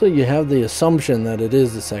 also you have the assumption that it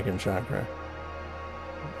is the second chakra.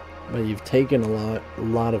 But you've taken a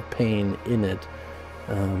lot of pain in it.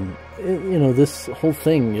 You know, this whole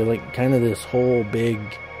thing, you're like kind of this whole big...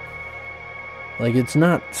 Like, it's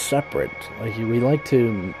not separate. Like, we like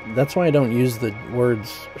to... That's why I don't use the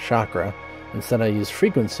words chakra. Instead, I use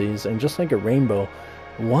frequencies. And just like a rainbow,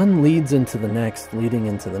 one leads into the next, leading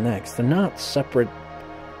into the next. They're not separate.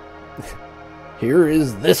 Here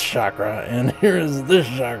is this chakra, and here is this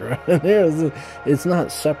chakra, and here's this. It's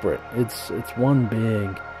not separate. It's one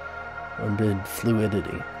big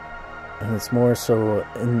fluidity. And it's more so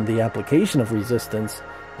in the application of resistance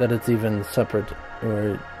that it's even separate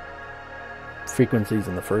or frequencies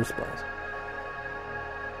in the first place.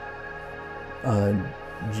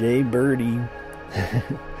 Jay Birdie,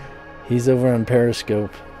 he's over on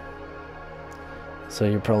Periscope, so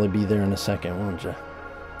you'll probably be there in a second, won't you?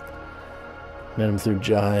 Met him through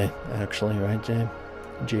Jai, actually, right, Jay?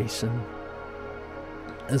 Jason.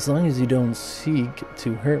 As long as you don't seek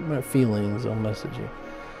to hurt my feelings, I'll message you.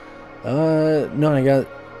 No, I got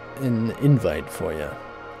an invite for you.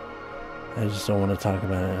 I just don't want to talk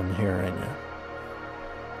about it on here right now.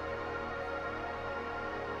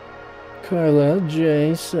 Carla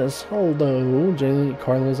J says hello.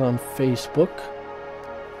 Carla's on Facebook.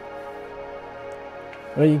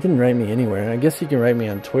 Well, you can write me anywhere. I guess you can write me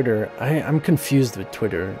on Twitter. I'm confused with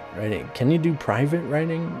Twitter writing. Can you do private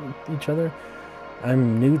writing with each other?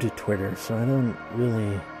 I'm new to Twitter, so I don't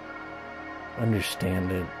really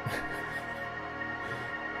understand it.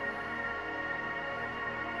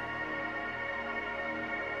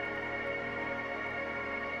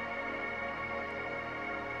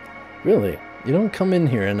 Really? You don't come in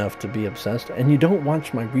here enough to be obsessed, and you don't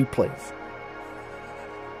watch my replays.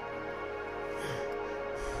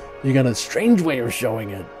 You got a strange way of showing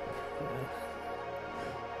it.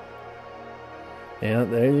 Yeah,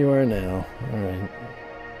 there you are now. Alright.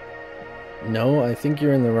 No, I think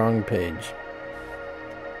you're in the wrong page.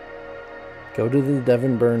 Go to the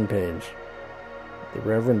Devin Byrne page. The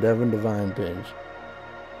Reverend Devin Divine page.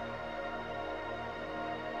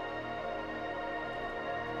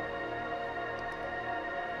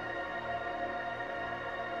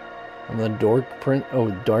 On the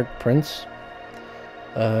Dark Prince?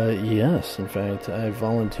 Yes, in fact, I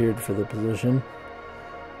volunteered for the position.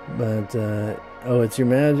 But, oh, it's your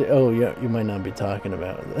magic. Oh, yeah, you might not be talking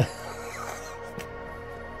about it.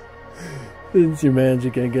 It's your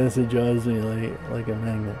magic, I guess. It draws me like a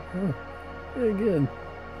magnet. Oh, very good,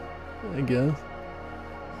 I guess.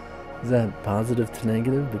 Is that positive to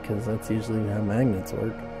negative? Because that's usually how magnets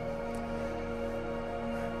work.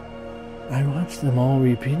 I watch them all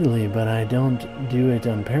repeatedly, but I don't do it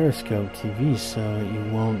on Periscope TV, so you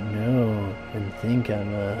won't know and think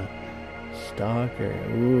I'm a stalker.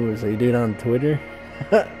 Ooh, so you do it on Twitter?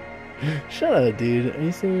 Shut up, dude. Are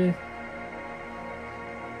you serious?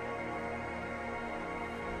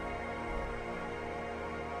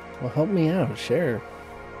 Well, help me out. Share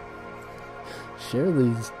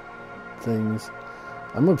these things.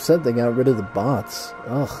 I'm upset they got rid of the bots.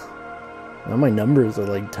 Ugh. Now my numbers are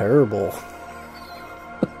like terrible.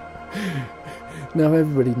 Now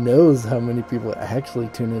everybody knows how many people actually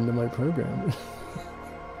tune into my program.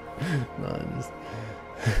 No,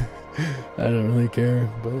 I don't really care,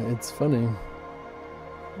 but it's funny.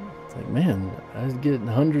 It's like, man, I was getting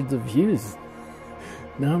hundreds of views.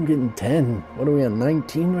 Now I'm getting 10. What are we on,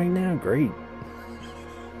 19 right now? Great.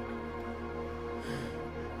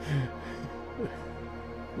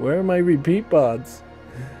 Where are my repeat bots?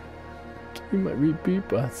 My repeat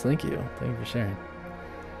bots. Thank you. Thank you for sharing.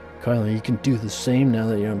 Carla, you can do the same now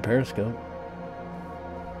that you're on Periscope.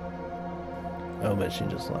 Oh, but she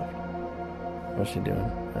just left. What's she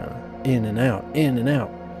doing? In and out, in and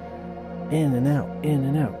out. In and out, in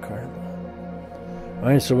and out, Carla.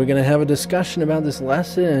 Alright, so we're going to have a discussion about this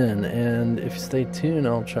lesson. And if you stay tuned,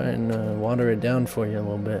 I'll try and water it down for you a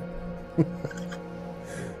little bit.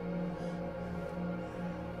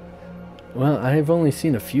 Well, I've only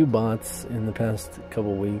seen a few bots in the past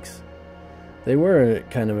couple weeks. They were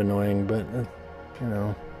kind of annoying, but you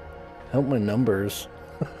know, help my numbers.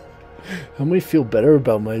 Help me feel better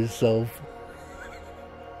about myself.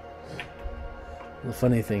 The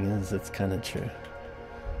funny thing is, it's kind of true.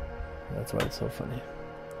 That's why it's so funny.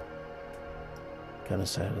 Kind of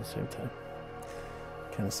sad at the same time.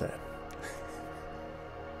 Kind of sad.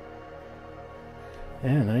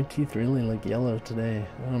 Yeah, my teeth really look yellow today.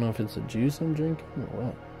 I don't know if it's the juice I'm drinking or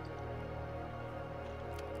what.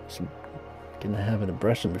 So I'm gonna have a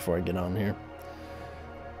brushing before I get on here.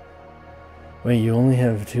 Wait, you only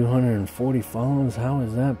have 240 follows? How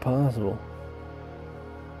is that possible?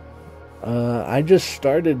 I just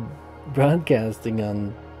started broadcasting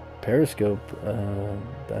on Periscope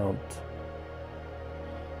about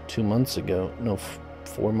 2 months ago. No,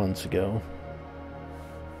 4 months ago.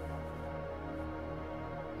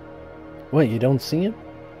 Wait, you don't see it?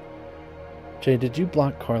 Jay, did you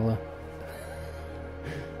block Carla?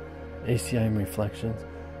 ACIM Reflections.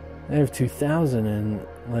 I have 2,000 and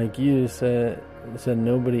like you said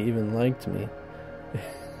nobody even liked me.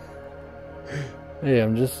 Hey, I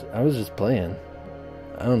was just playing.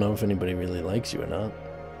 I don't know if anybody really likes you or not.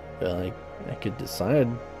 But like, I could decide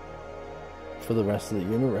for the rest of the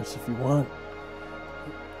universe if you want.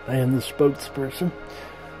 I am the spokesperson.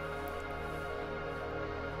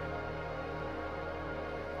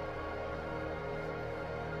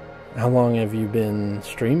 How long have you been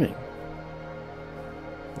streaming?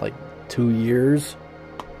 Like 2 years?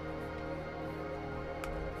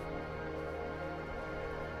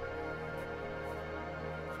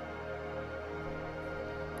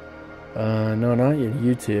 No, not your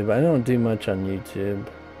YouTube. I don't do much on YouTube.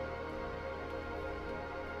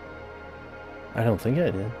 I don't think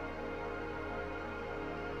I did.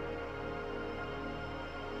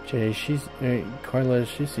 Jay, Carla,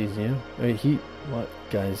 she sees you. What?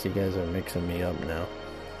 Guys, you guys are mixing me up now.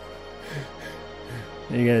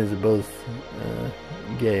 You guys are both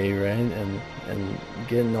gay, right? And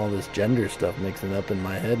getting all this gender stuff mixing up in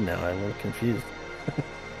my head now. I'm confused.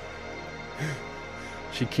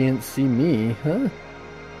 She can't see me, huh?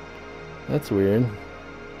 That's weird.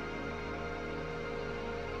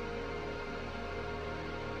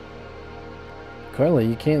 Carla,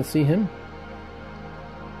 you can't see him?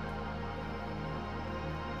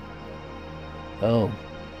 Oh.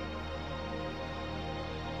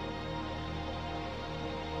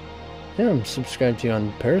 Yeah, I'm subscribed to you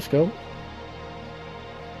on Periscope.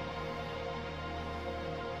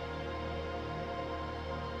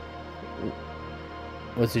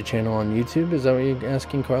 What's your channel on YouTube? Is that what you're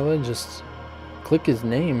asking, Carla? Just click his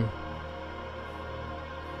name.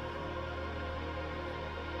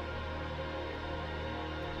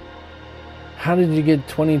 How did you get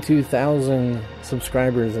 22,000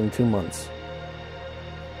 subscribers in 2 months?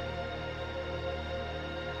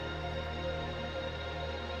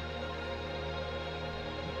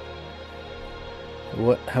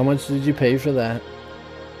 What? How much did you pay for that?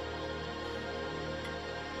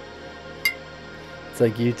 It's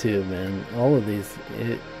like YouTube, man. All of these,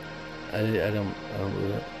 I don't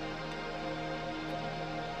believe it.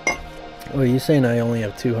 Oh, are you saying I only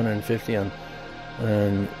have 250 on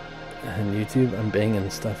YouTube? I'm banging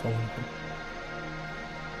stuff all over.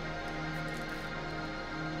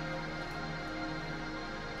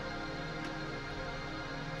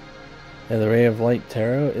 Yeah, the Ray of Light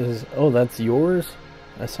Tarot is... Oh, that's yours?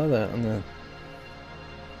 I saw that on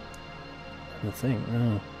the thing.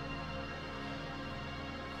 Oh.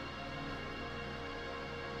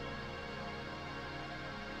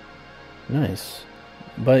 Nice.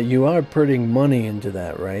 But you are putting money into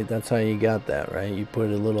that, right? That's how you got that, right? You put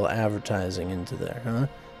a little advertising into there, huh?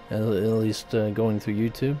 At least going through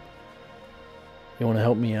YouTube. You want to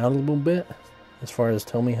help me out a little bit? As far as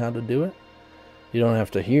tell me how to do it? You don't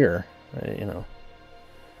have to hear, you know.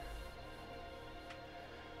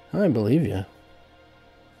 I believe you.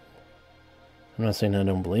 I'm not saying I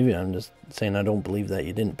don't believe you. I'm just saying I don't believe that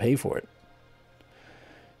you didn't pay for it.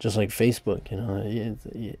 Just like Facebook, you know,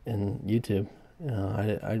 and YouTube. You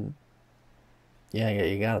know, yeah,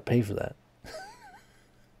 you gotta pay for that.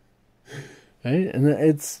 Right? And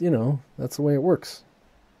it's, you know, that's the way it works.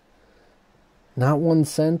 Not 1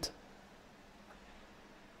 cent.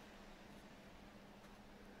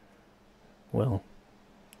 Well,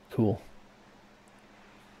 cool.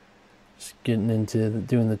 Just getting into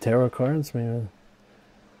doing the tarot cards, maybe.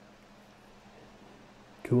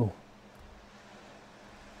 Cool.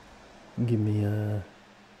 Give me a...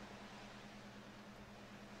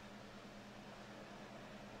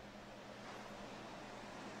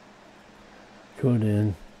 code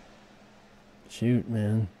in. Shoot,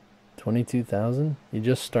 man. 22,000? You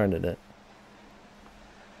just started it.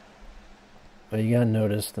 But you gotta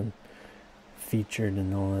notice the featured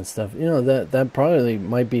and all that stuff. You know, that probably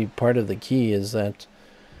might be part of the key, is that,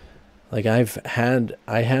 like, I had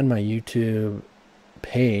my YouTube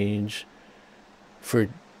page for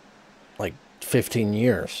like 15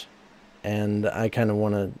 years, and I kind of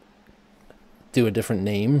want to do a different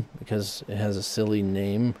name because it has a silly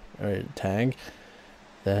name or tag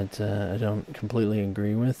that I don't completely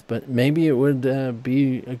agree with. But maybe it would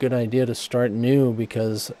be a good idea to start new,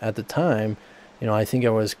 because at the time, you know, I think I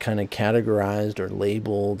was kind of categorized or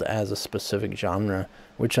labeled as a specific genre,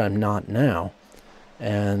 which I'm not now.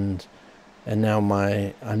 And now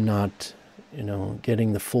I'm not, you know,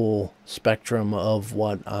 getting the full spectrum of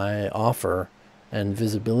what I offer and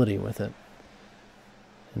visibility with it.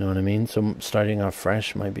 You know what I mean? So starting off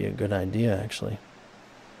fresh might be a good idea, actually.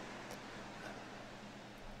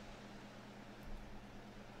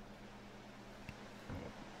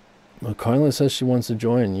 Well, Carla says she wants to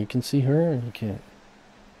join. You can see her, or you can't?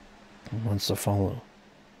 She wants to follow.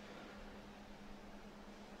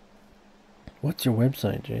 What's your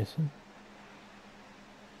website, Jason?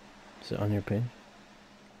 Is it on your page?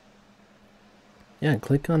 Yeah,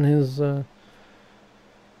 click on his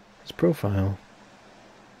profile.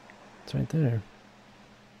 It's right there.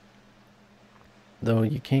 Though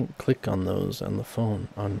you can't click on those on the phone,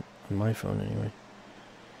 on my phone anyway.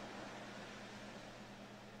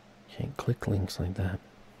 Can't click links like that.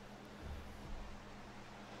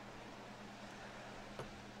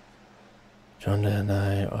 Jonda and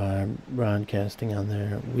I are broadcasting on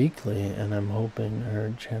there weekly, and I'm hoping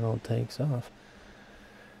her channel takes off.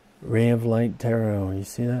 Ray of Light Tarot, you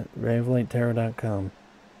see that? rayoflighttarot.com.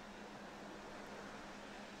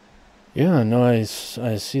 Yeah, no, I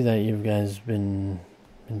see that you guys been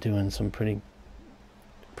doing some pretty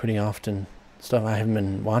often stuff. I haven't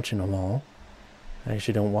been watching them all. I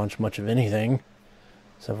actually don't watch much of anything,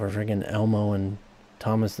 except for friggin' Elmo and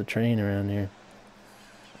Thomas the Train around here.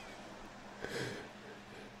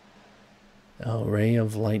 Oh, Ray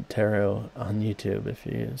of Light Tarot on YouTube. If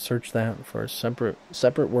you search that for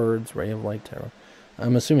separate words, Ray of Light Tarot.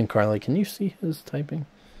 I'm assuming, Carly, can you see his typing?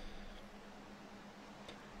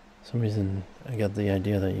 For some reason, I got the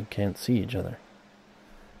idea that you can't see each other.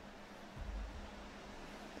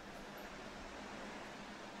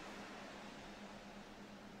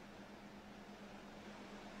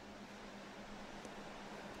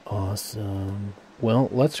 Awesome. Well,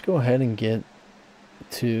 let's go ahead and get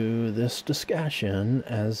to this discussion,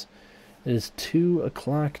 as it is 2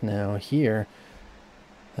 o'clock now here.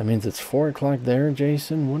 That means it's 4 o'clock there,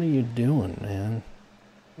 Jason. What are you doing, man?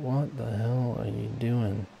 What the hell are you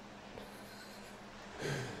doing?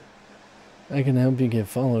 I can help you get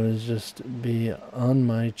followers. Just be on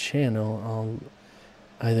my channel. I'll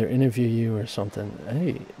either interview you or something.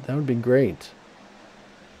 Hey, that would be great.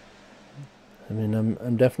 I mean,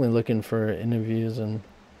 I'm definitely looking for interviews and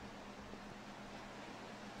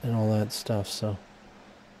all that stuff. So,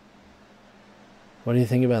 what do you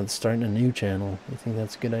think about starting a new channel? You think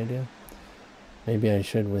that's a good idea? Maybe I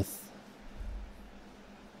should with...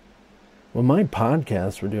 Well, my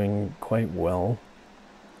podcasts were doing quite well,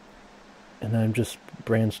 and I've just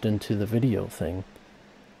branched into the video thing.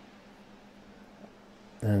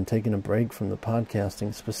 And I'm taking a break from the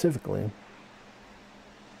podcasting specifically.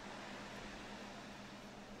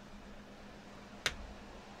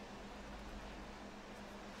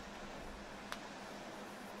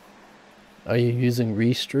 Are you using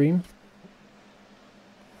Restream?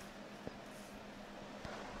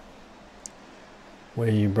 Where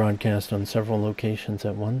you broadcast on several locations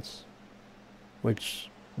at once? Which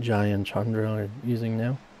Jai and Chandra are using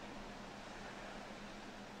now?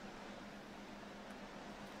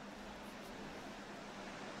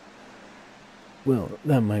 Well,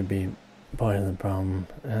 that might be part of the problem.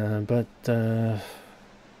 But I'll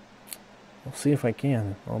see if I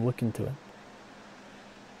can. I'll look into it.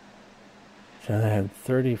 She had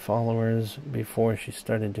 30 followers before she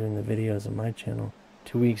started doing the videos on my channel.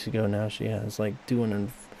 2 weeks ago now she has like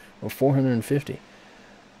 450.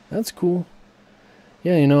 That's cool.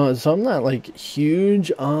 Yeah, you know, so I'm not like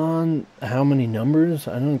huge on how many numbers.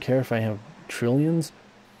 I don't care if I have trillions.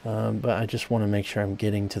 But I just want to make sure I'm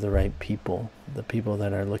getting to the right people. The people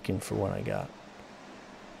that are looking for what I got.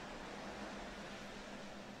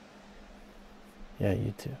 Yeah,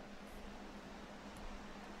 you too.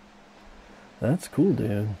 That's cool,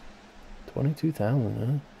 dude. 22,000,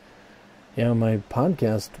 huh? Yeah, my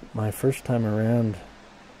podcast, my first time around,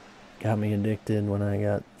 got me addicted when I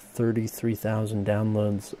got 33,000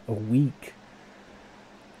 downloads a week.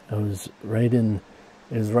 It was right in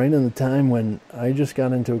the time when I just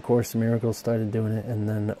got into A Course in Miracles, started doing it, and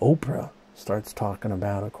then Oprah starts talking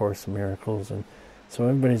about A Course in Miracles, and So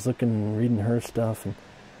everybody's looking, reading her stuff, and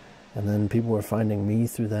then people were finding me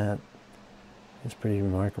through that. It's pretty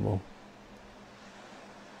remarkable.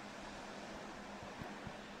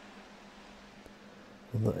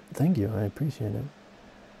 Thank you, I appreciate it.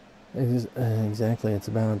 Exactly, it's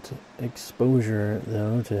about exposure,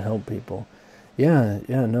 though, to help people. Yeah,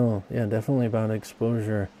 definitely about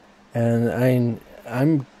exposure. And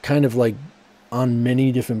I'm kind of like on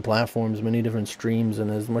many different platforms, many different streams, and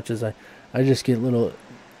as much as I just get little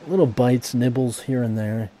bites, nibbles here and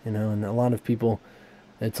there, and a lot of people,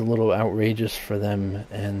 it's a little outrageous for them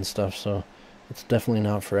and stuff, so it's definitely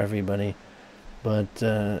not for everybody. But,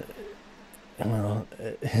 well,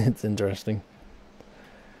 it's interesting.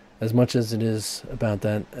 As much as it is about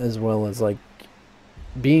that, as well as, like,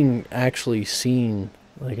 being actually seen,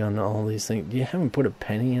 like, on all these things. You haven't put a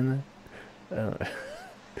penny in there?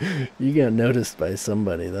 You got noticed by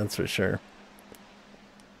somebody, that's for sure.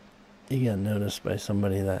 You got noticed by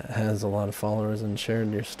somebody that has a lot of followers and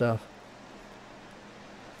shared your stuff.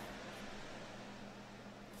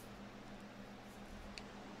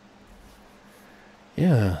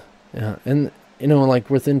 Yeah. And, like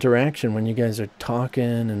with interaction, when you guys are talking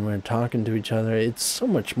and we're talking to each other, it's so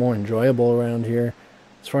much more enjoyable around here.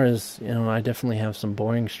 As far as, I definitely have some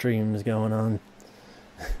boring streams going on.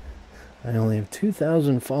 I only have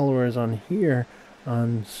 2,000 followers on here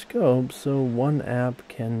on Scope, so one app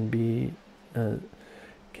can be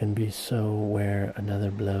so where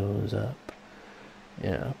another blows up.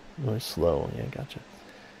 Yeah, really slow. Yeah, gotcha.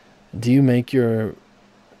 Do you make your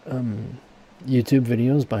YouTube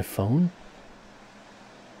videos by phone?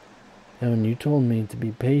 And you told me to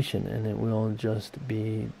be patient and it will just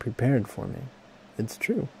be prepared for me. It's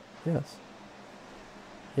true. Yes.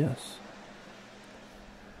 Yes.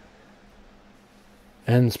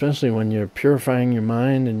 And especially when you're purifying your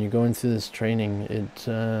mind and you're going through this training,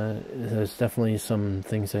 there's definitely some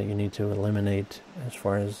things that you need to eliminate as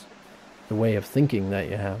far as the way of thinking that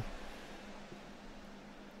you have.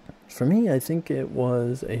 For me, I think it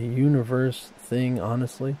was a universe thing,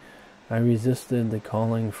 honestly. I resisted the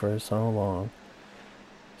calling for so long.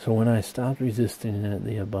 So when I stopped resisting it,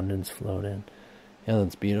 the abundance flowed in. Yeah,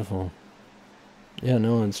 that's beautiful. Yeah,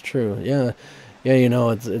 no, it's true. Yeah,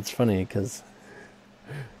 it's funny because,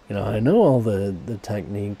 I know all the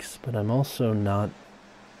techniques, but I'm also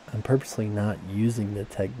I'm purposely not using the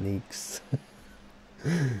techniques.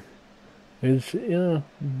 It's,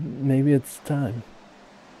 maybe it's time.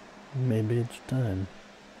 Maybe it's time.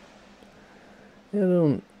 I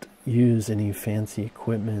don't use any fancy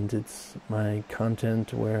equipment. It's my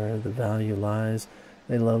content where the value lies.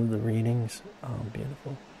 They love the readings. Oh,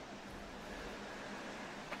 beautiful.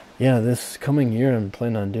 Yeah, this coming year I'm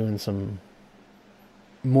planning on doing some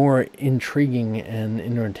more intriguing and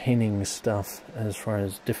entertaining stuff as far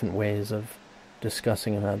as different ways of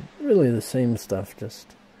discussing about really the same stuff,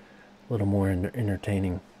 just a little more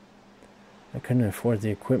entertaining. I couldn't afford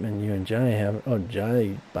the equipment you and Jai have. Oh,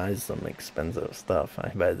 Jai buys some expensive stuff. I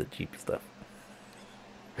buy the cheap stuff.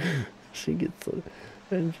 She gets,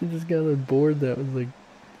 and she just got a board that was like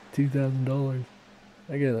 $2,000.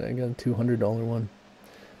 I got a $200 one,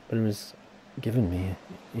 but it was given me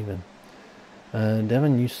even.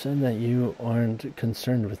 Devin, you said that you aren't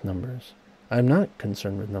concerned with numbers. I'm not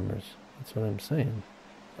concerned with numbers. That's what I'm saying.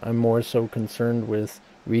 I'm more so concerned with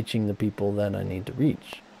reaching the people that I need to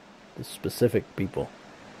reach. The specific people.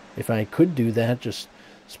 If I could do that, just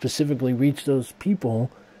specifically reach those people,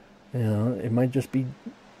 it might just be,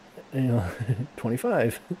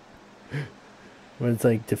 25. But it's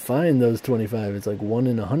like to find those 25, it's like 1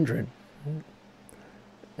 in 100.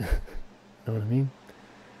 Know what I mean?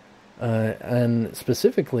 And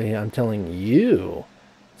specifically, I'm telling you,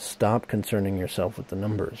 stop concerning yourself with the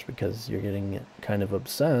numbers, because you're getting kind of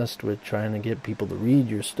obsessed with trying to get people to read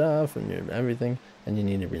your stuff and everything, and you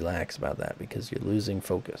need to relax about that because you're losing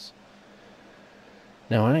focus.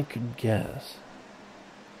 Now, I could guess,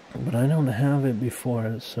 but I don't have it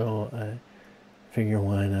before, so I figure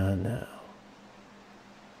why not now?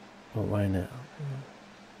 Well, why now?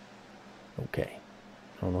 Okay.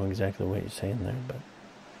 I don't know exactly what you're saying there, but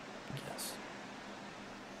yes.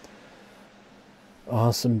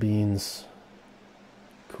 Awesome beans.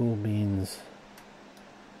 Cool beans.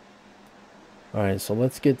 Alright, so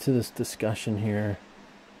let's get to this discussion here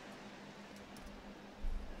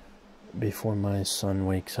before my son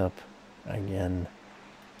wakes up again.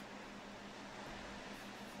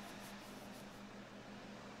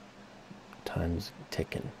 Time's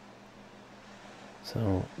ticking.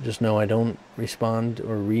 So just know I don't respond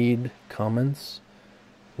or read comments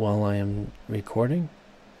while I am recording.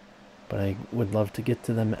 but I would love to get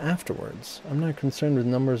to them afterwards. I'm not concerned with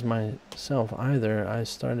numbers myself either. I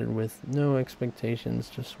started with no expectations,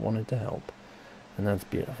 just wanted to help. And that's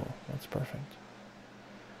beautiful. That's perfect.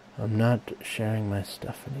 I'm not sharing my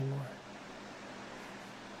stuff anymore.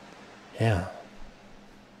 Yeah.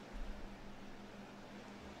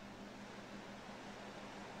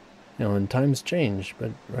 You know, and times change,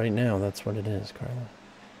 but right now that's what it is, Carla.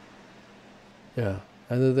 Yeah.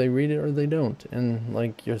 Either they read it or they don't. And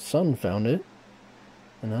like your son found it.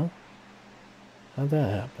 You know? How'd that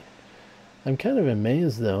happen? I'm kind of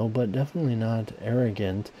amazed though, but definitely not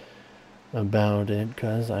arrogant about it,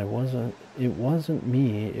 because it wasn't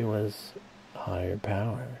me, it was higher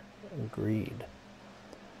power. Agreed.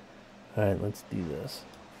 Alright, let's do this.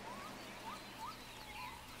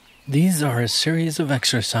 These are a series of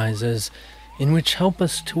exercises in which help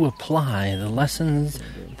us to apply the lessons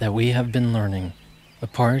that we have been learning, a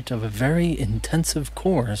part of a very intensive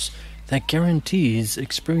course that guarantees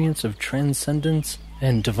experience of transcendence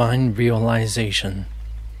and divine realization.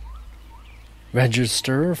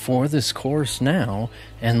 Register for this course now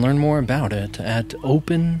and learn more about it at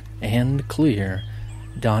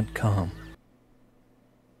openandclear.com.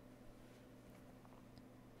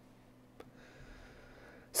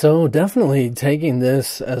 So definitely taking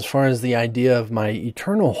this as far as the idea of my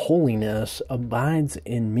eternal holiness abides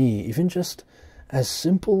in me, even just as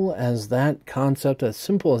simple as that concept, as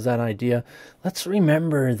simple as that idea, let's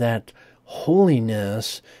remember that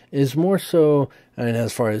holiness is more so, and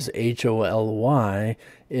as far as Holy,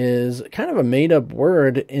 is kind of a made-up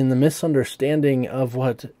word in the misunderstanding of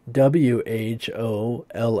what Wholly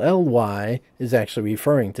is actually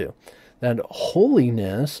referring to. That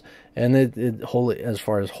holiness, and holy, as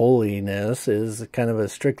far as holiness, is kind of a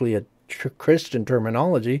strictly a Christian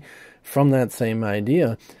terminology from that same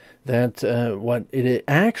idea, that what it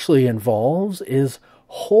actually involves is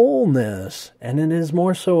wholeness, and it is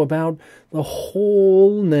more so about the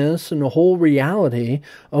wholeness and the whole reality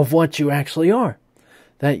of what you actually are.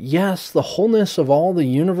 That yes, the wholeness of all the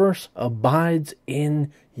universe abides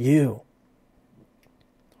in you.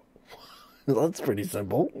 That's pretty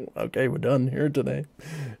simple. Okay, we're done here today.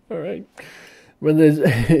 All right. But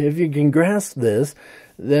if you can grasp this,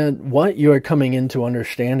 then what you are coming into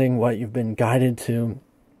understanding, what you've been guided to,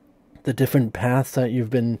 the different paths that you've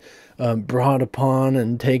been brought upon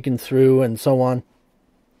and taken through and so on,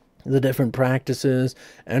 the different practices,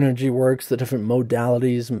 energy works, the different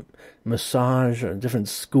modalities, massage, or different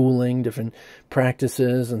schooling, different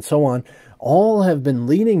practices, and so on, all have been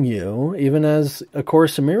leading you, even as A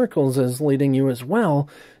Course in Miracles is leading you as well,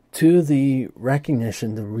 to the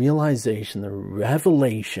recognition, the realization, the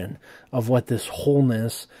revelation of what this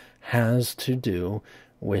wholeness has to do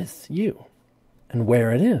with you and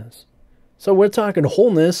where it is. So we're talking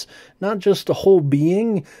wholeness, not just a whole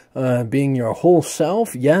being, being your whole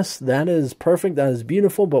self. Yes, that is perfect, that is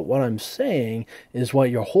beautiful, but what I'm saying is what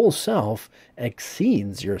your whole self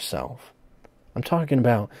exceeds yourself. I'm talking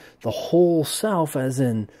about the whole self as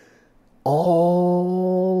in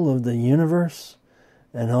all of the universe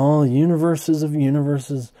and all universes of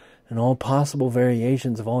universes and all possible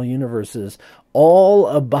variations of all universes, all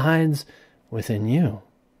abides within you.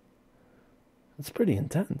 That's pretty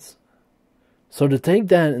intense. So to take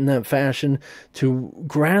that in that fashion, to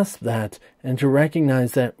grasp that, and to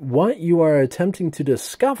recognize that what you are attempting to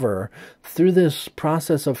discover through this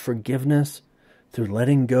process of forgiveness, through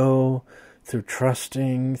letting go, through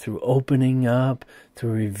trusting, through opening up,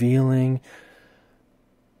 through revealing,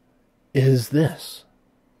 is this: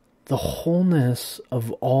 the wholeness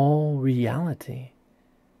of all reality.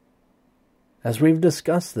 As we've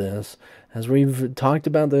discussed this, as we've talked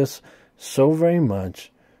about this so very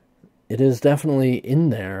much, it is definitely in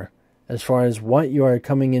there as far as what you are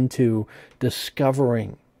coming into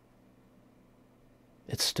discovering.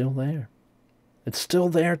 It's still there. It's still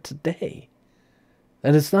there today.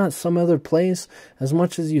 And it's not some other place. As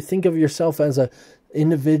much as you think of yourself as an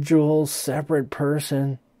individual, separate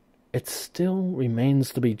person, it still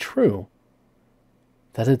remains to be true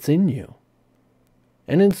that it's in you.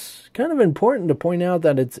 And it's kind of important to point out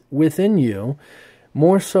that it's within you,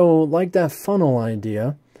 more so like that funnel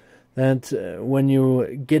idea, that when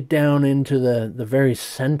you get down into the very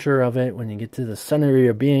center of it, when you get to the center of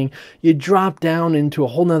your being, you drop down into a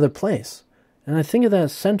whole nother place. And I think of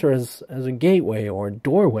that center as a gateway or a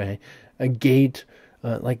doorway, a gate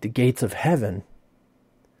like the gates of heaven.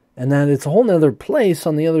 And that it's a whole nother place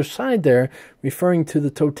on the other side there, referring to the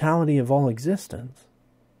totality of all existence.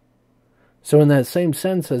 So in that same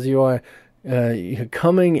sense, as you are you're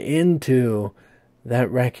coming into that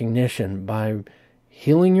recognition by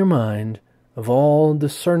healing your mind of all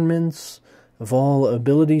discernments, of all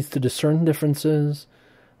abilities to discern differences,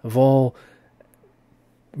 of all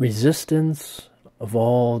resistance, of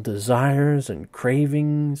all desires and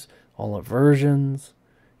cravings, all aversions.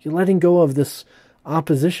 You're letting go of this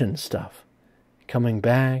opposition stuff, coming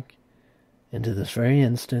back into this very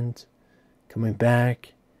instant, coming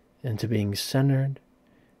back into being centered,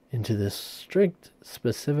 into this strict,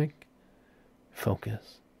 specific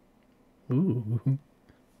focus. Ooh.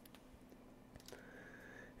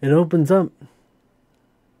 It opens up.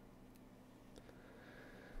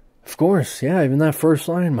 Of course, yeah, even that first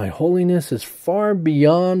line, my holiness is far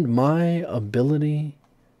beyond my ability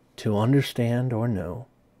to understand or know.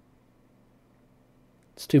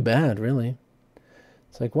 It's too bad, really.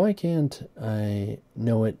 It's like, why can't I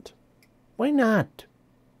know it? Why not?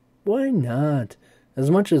 Why not? As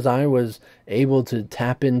much as I was able to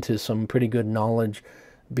tap into some pretty good knowledge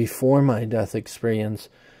before my death experience,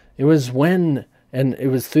 it was when, and it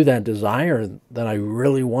was through that desire that I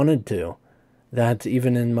really wanted to, that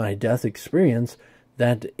even in my death experience,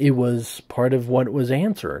 that it was part of what was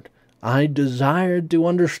answered. I desired to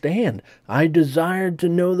understand. I desired to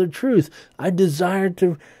know the truth. I desired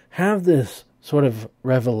to have this sort of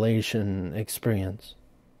revelation experience.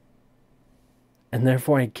 And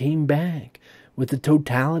therefore I came back with the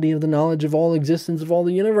totality of the knowledge of all existence of all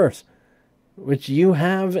the universe, which you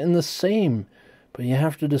have in the same, but you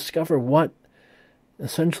have to discover what,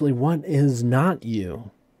 essentially what is not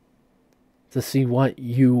you, to see what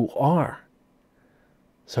you are.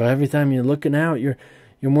 So every time you're looking out, you're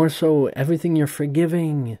more so, everything you're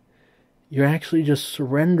forgiving, you're actually just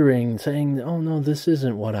surrendering, saying, oh no, this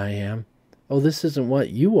isn't what I am. Oh, this isn't what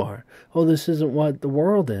you are. Oh, this isn't what the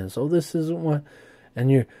world is. Oh, this isn't what...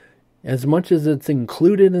 And you're, as much as it's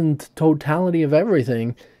included in the totality of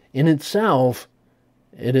everything, in itself,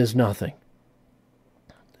 it is nothing.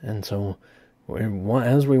 And so,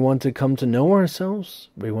 as we want to come to know ourselves,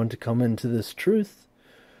 we want to come into this truth,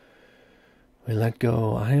 we let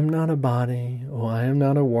go. I am not a body. Oh, I am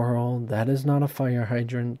not a world. That is not a fire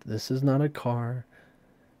hydrant. This is not a car.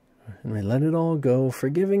 And we let it all go,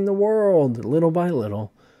 forgiving the world little by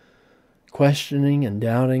little, questioning and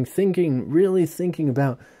doubting, really thinking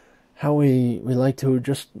about how we like to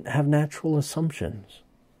just have natural assumptions.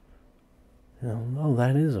 You know, oh,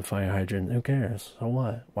 that is a fire hydrant. Who cares? So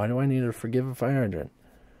what? Why do I need to forgive a fire hydrant?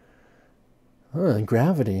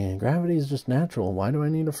 Gravity. Gravity is just natural. Why do I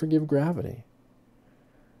need to forgive gravity?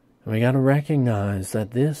 And we got to recognize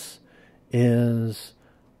that this is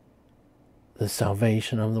the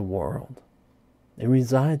salvation of the world. It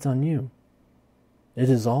resides on you. It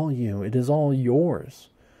is all you. It is all yours.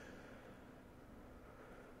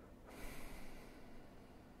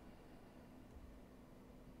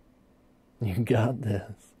 You got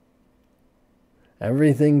this.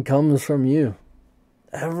 Everything comes from you.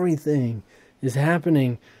 Everything is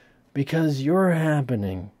happening because you're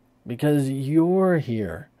happening. Because you're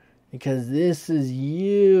here. Because this is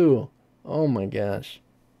you. Oh my gosh.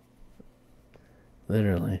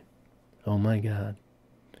 Literally. Oh my God.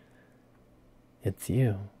 It's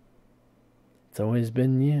you. It's always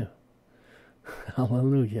been you.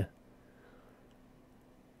 Hallelujah.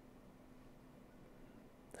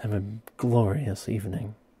 Have a glorious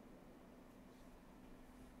evening.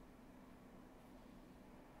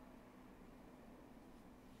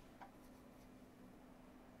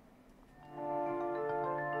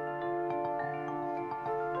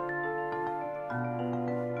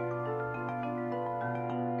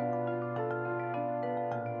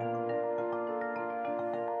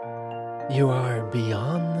 You are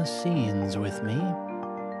beyond the scenes with me.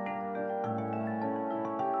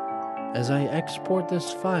 As I export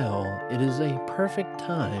this file, it is a perfect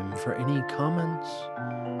time for any comments,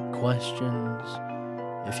 questions.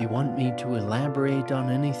 If you want me to elaborate on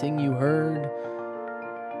anything you heard,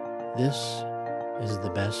 this is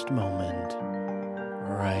the best moment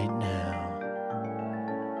right now.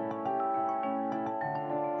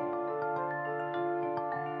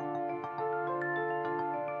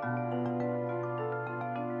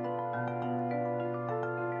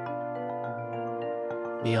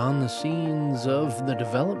 Beyond the scenes of the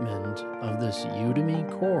development of this Udemy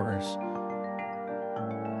course,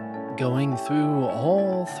 going through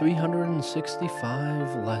all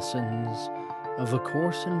 365 lessons of A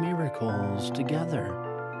Course in Miracles together,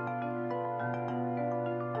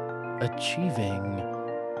 achieving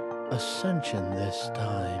ascension this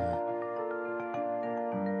time.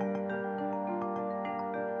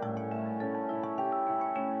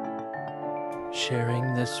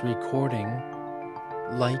 Sharing this recording,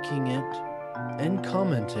 liking it, and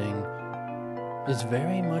commenting is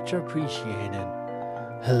very much appreciated.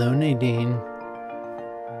 Hello, Nadine.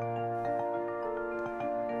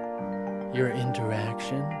 Your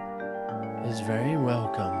interaction is very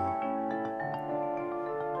welcome.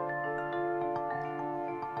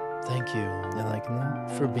 Thank you,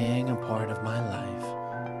 for being a part of my life.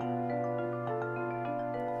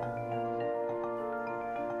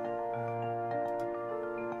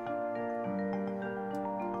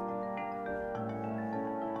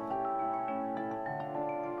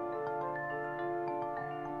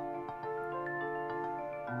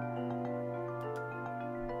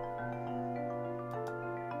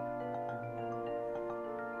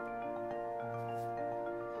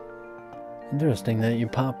 Interesting that you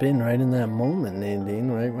pop in right in that moment,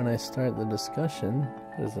 Nadine, right when I start the discussion.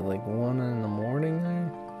 Is it like 1 in the morning there?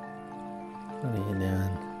 What are you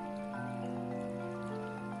doing?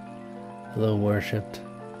 Hello, worshipped.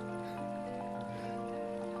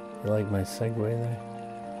 You like my segue there?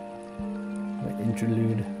 My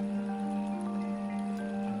interlude?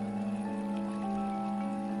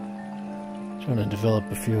 Trying to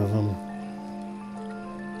develop a few of them.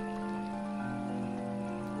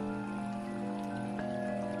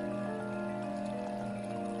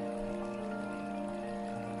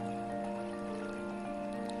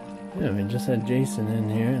 Yeah, we just had Jason in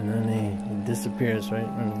here, and then he disappears right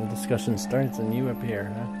when the discussion starts, and you appear,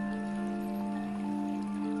 huh?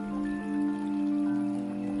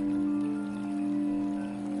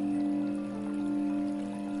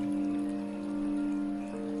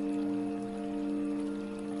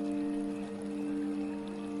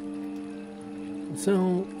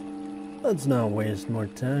 So, let's not waste more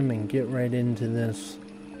time and get right into this.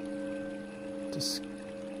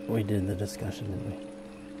 We did the discussion, didn't we?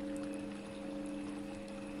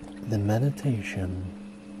 The meditation,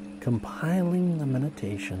 compiling the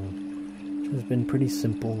meditation, which has been pretty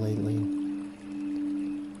simple lately.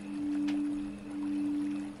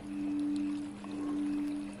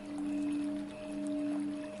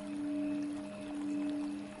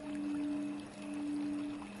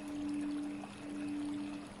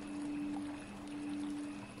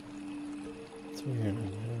 It's weird,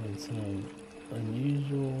 it's an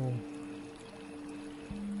unusual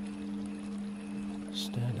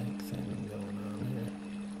static thing going on here.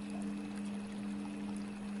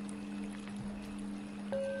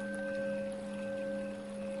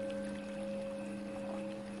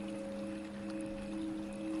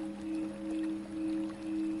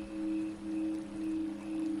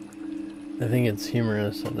 I think it's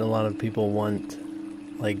humorous that a lot of people want,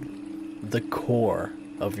 like, the core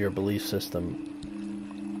of your belief system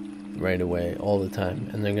right away, all the time,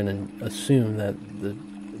 and they're going to assume that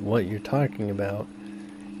what you're talking about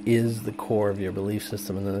is the core of your belief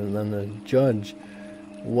system, and then they judge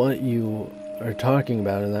what you are talking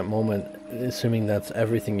about in that moment, assuming that's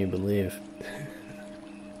everything you believe.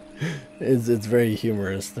 It's very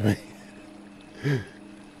humorous to me.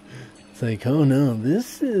 It's like, oh no,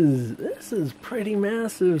 this is pretty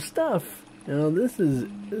massive stuff. You know, this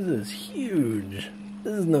is huge.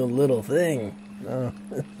 This is no little thing. No,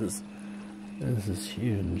 this is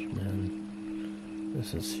huge, man.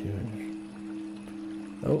 This is huge.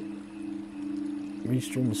 Oh,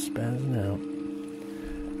 Restream is spazzing out.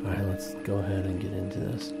 Alright, let's go ahead and get into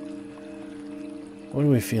this. What are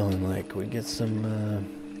we feeling like? We get some,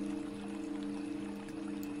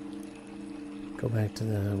 go back to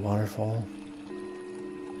the waterfall.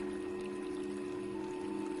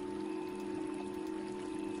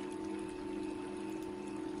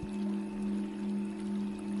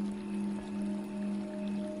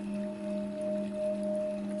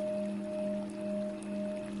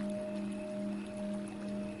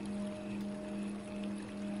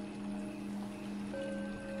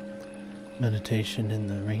 Meditation in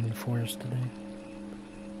the rainforest today.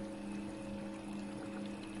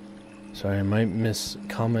 Sorry, I might miss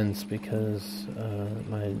comments because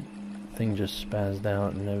my thing just spazzed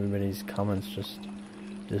out and everybody's comments just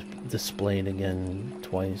displayed again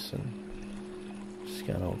twice, and just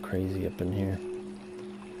got all crazy up in here.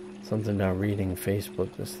 Something about reading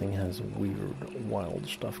Facebook. This thing has weird, wild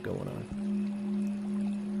stuff going on.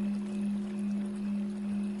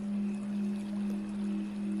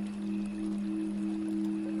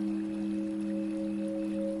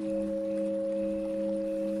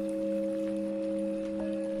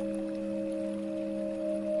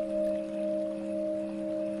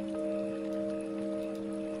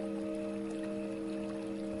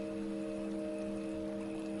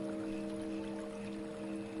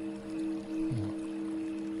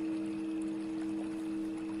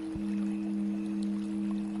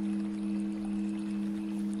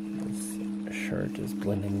 Shirt is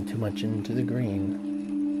blending too much into the green.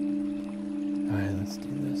 Alright, let's do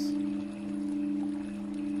this.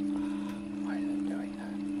 Why are they doing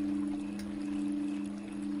that?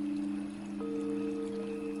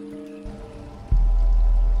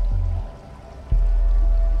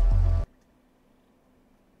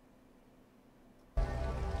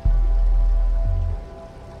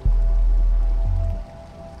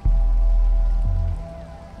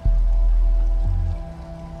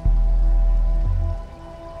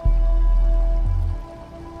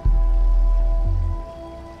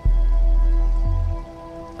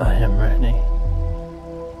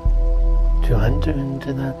 enter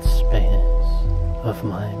into that space of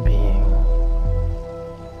my being.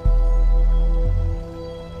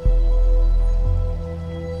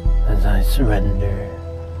 As I surrender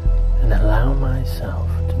and allow myself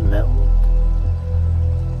to melt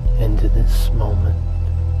into this moment,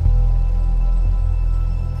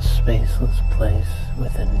 the spaceless place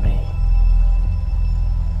within me.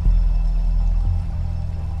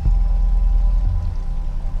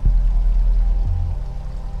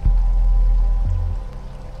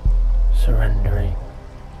 Surrendering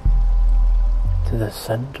to the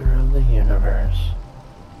center of the universe.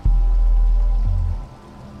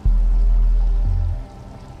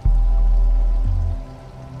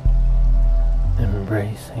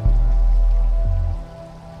 Embracing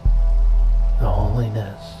the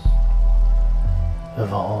holiness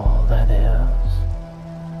of all that is.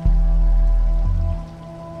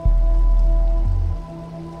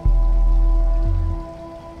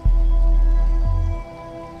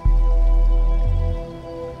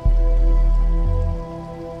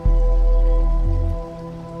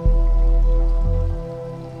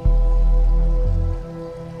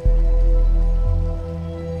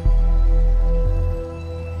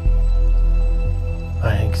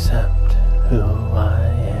 I accept who I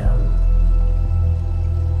am.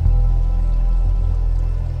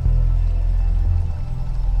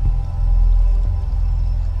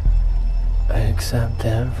 I accept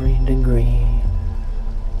every degree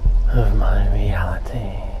of my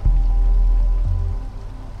reality.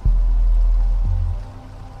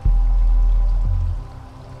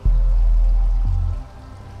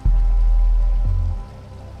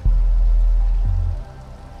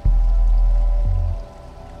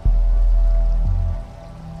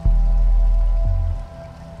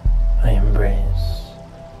 I embrace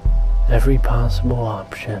every possible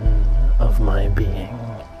option of my being.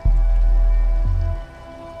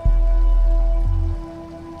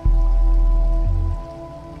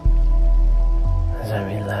 As I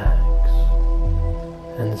relax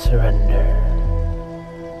and surrender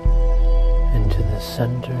into the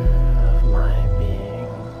center of my being,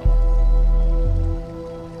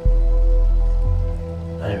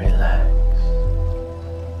 I relax.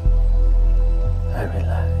 I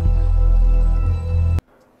relax.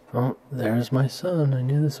 Oh, there's my son. I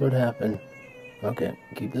knew this would happen. Okay,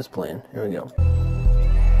 keep this playing. Here we go.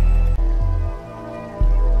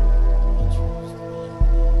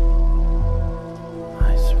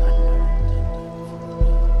 I surrender.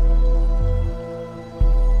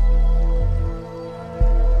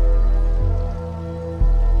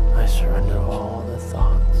 I surrender all the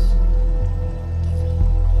thoughts,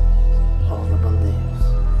 all the beliefs,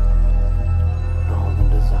 all the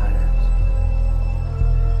desires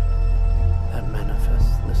that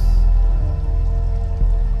manifest this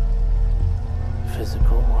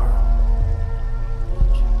physical world.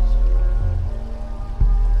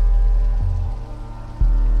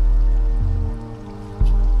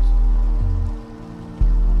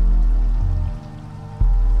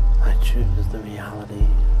 I choose the reality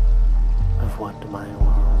of what my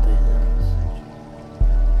world is.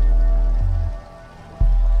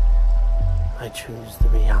 I choose the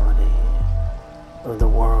reality of the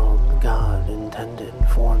world God intended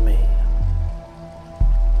for me.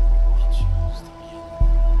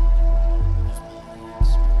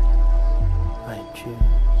 I choose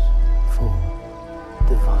full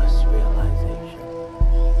divine realization.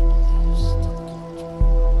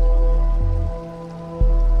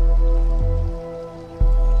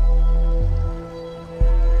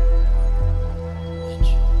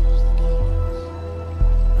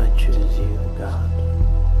 I choose you, God.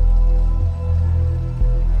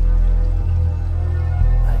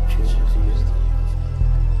 I choose you.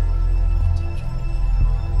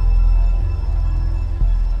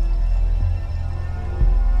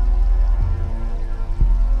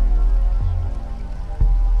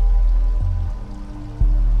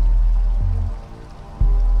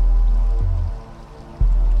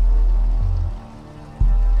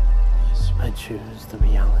 I choose the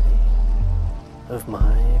reality of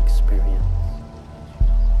my experience.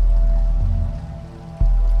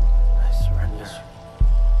 I surrender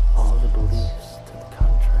all the beliefs to the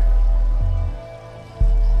contrary.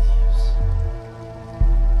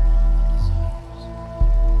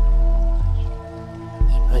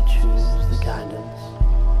 I choose the guidance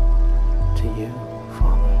to you,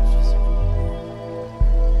 Father.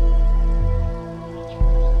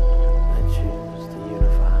 I choose to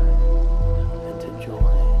unify and to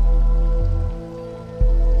join.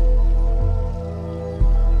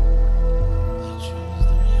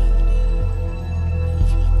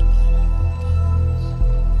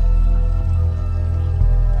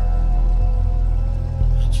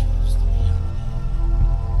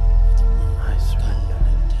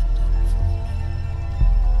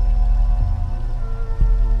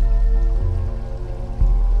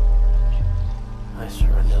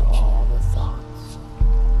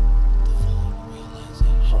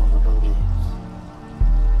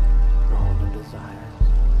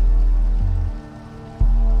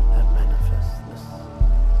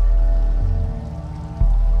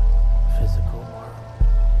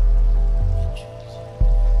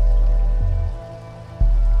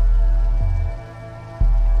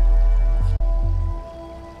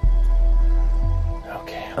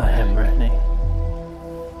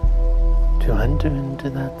 enter into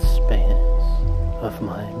that space of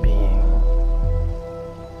my being.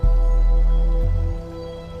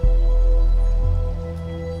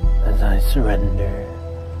 As I surrender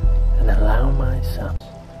and allow myself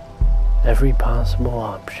every possible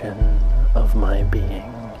option of my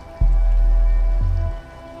being.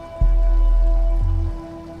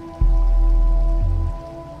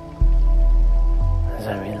 As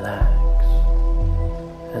I relax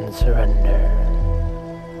and surrender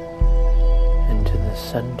into the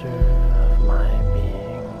center of my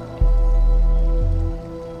being,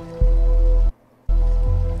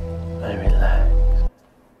 I relax.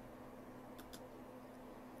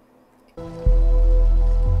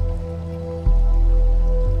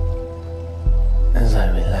 As I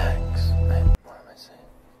relax, what am I saying?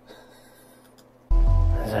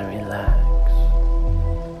 As I relax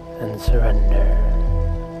and surrender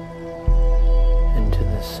into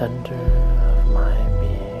the center of my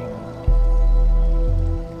being,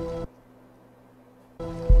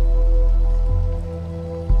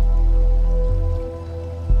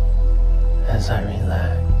 as I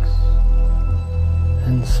relax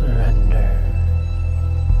and surrender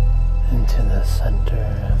into the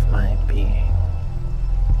center of my being,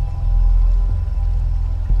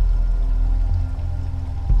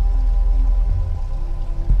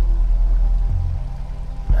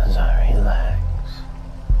 as I relax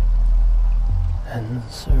and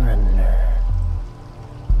surrender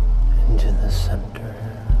into the center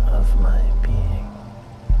of my being.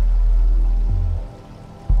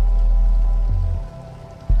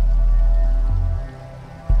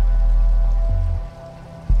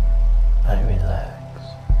 I relax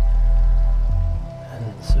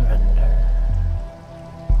and surrender.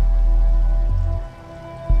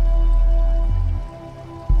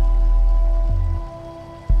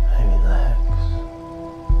 I relax.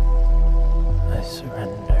 I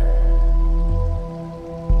surrender.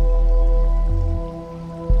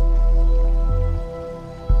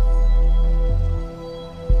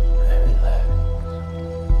 I relax.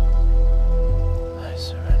 I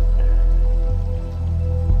surrender.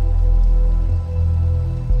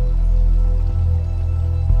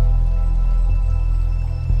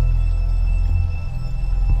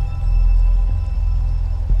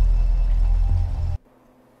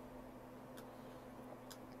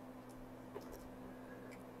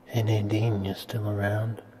 Hey Nadine, you still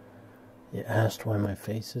around? You asked why my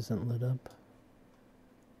face isn't lit up?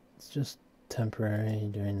 It's just temporary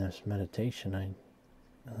during this meditation. I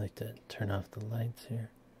like to turn off the lights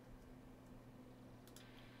here.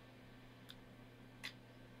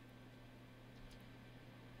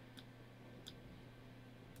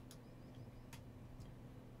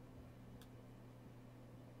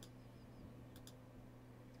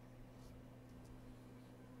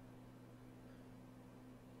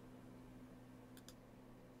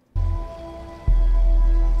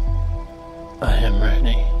 I am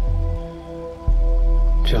ready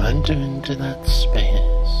to enter into that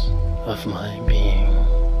space of my being.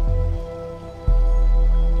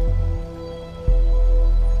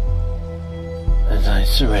 As I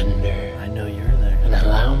surrender, I know you're there, and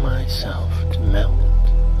allow myself to melt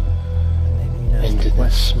into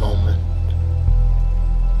this moment,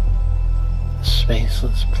 a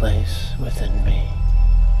spaceless place within me.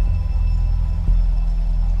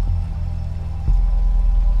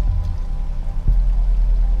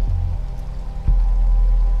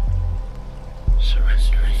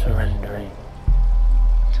 Surrendering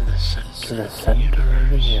to the center of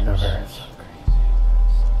the universe.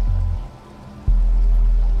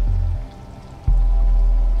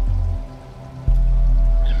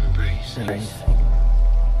 Embracing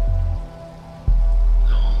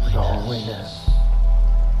the holiness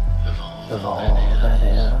of all that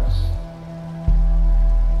is.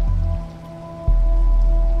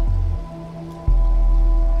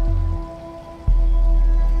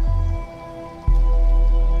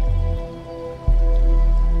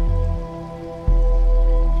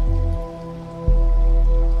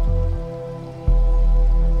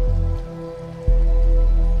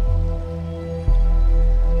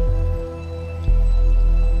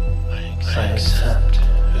 I accept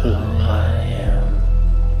who I am.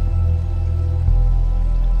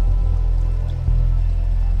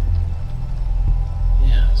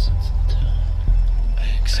 Yes, it's the tone.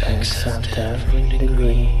 I accept every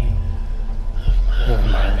degree of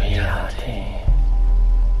my reality.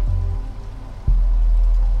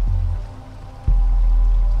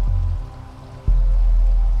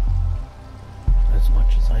 As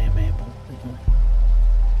much as I am able.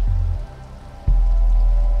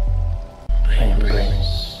 I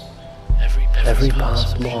embrace every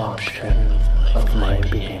possible option of my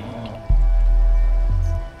being.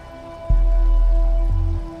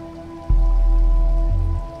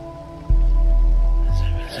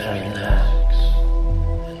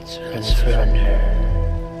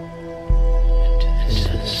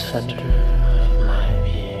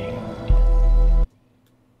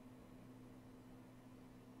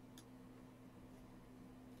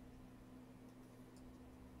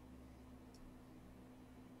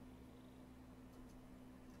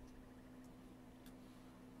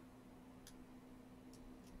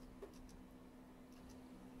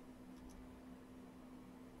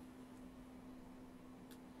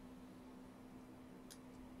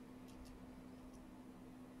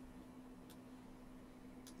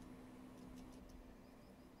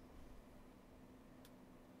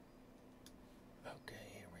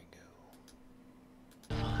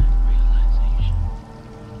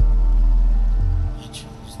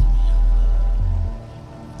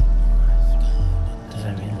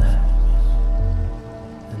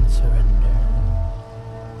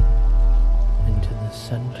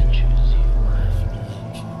 center of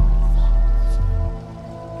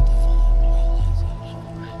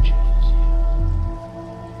my being.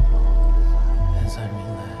 As I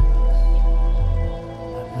relax,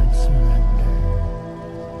 I surrender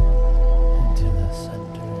into the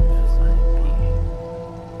center of my being.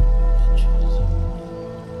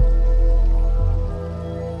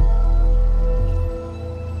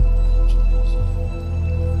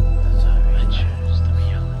 As I choose the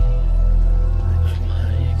reality of my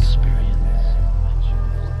experience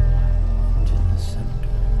into the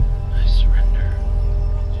center. I surrender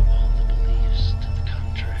all the beliefs to the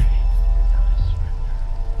contrary.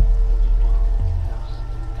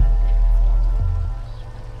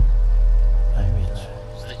 I relax.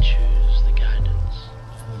 I choose the guidance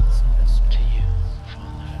to you,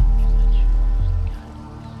 Father.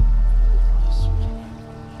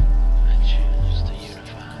 I choose to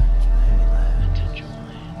unify and to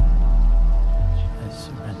join. I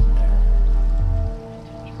surrender.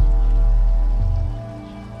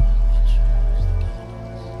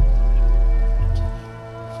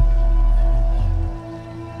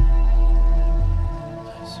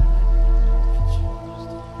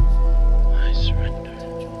 I surrender.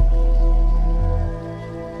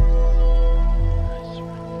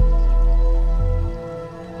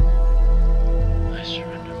 I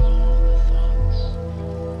surrender all the thoughts.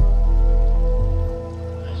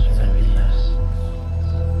 As I relax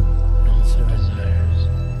and surrender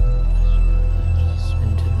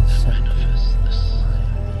into the center of my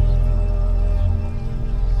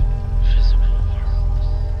physical world.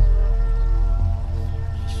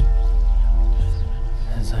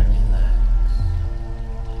 As I relax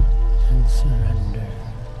and surrender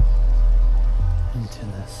into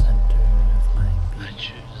the center of my being. I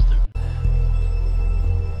choose the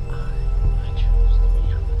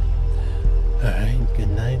reality. Alright,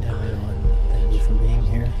 good night everyone. Thank you for being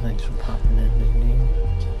here. Thanks for popping in, Nadine.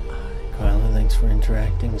 Carla, thanks for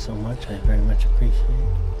interacting so much. I very much appreciate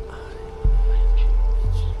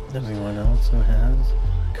everyone else who has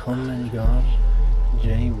come and gone.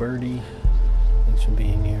 Jay, Birdie, thanks for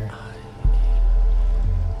being here.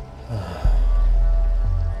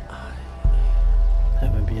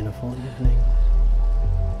 Have a beautiful evening.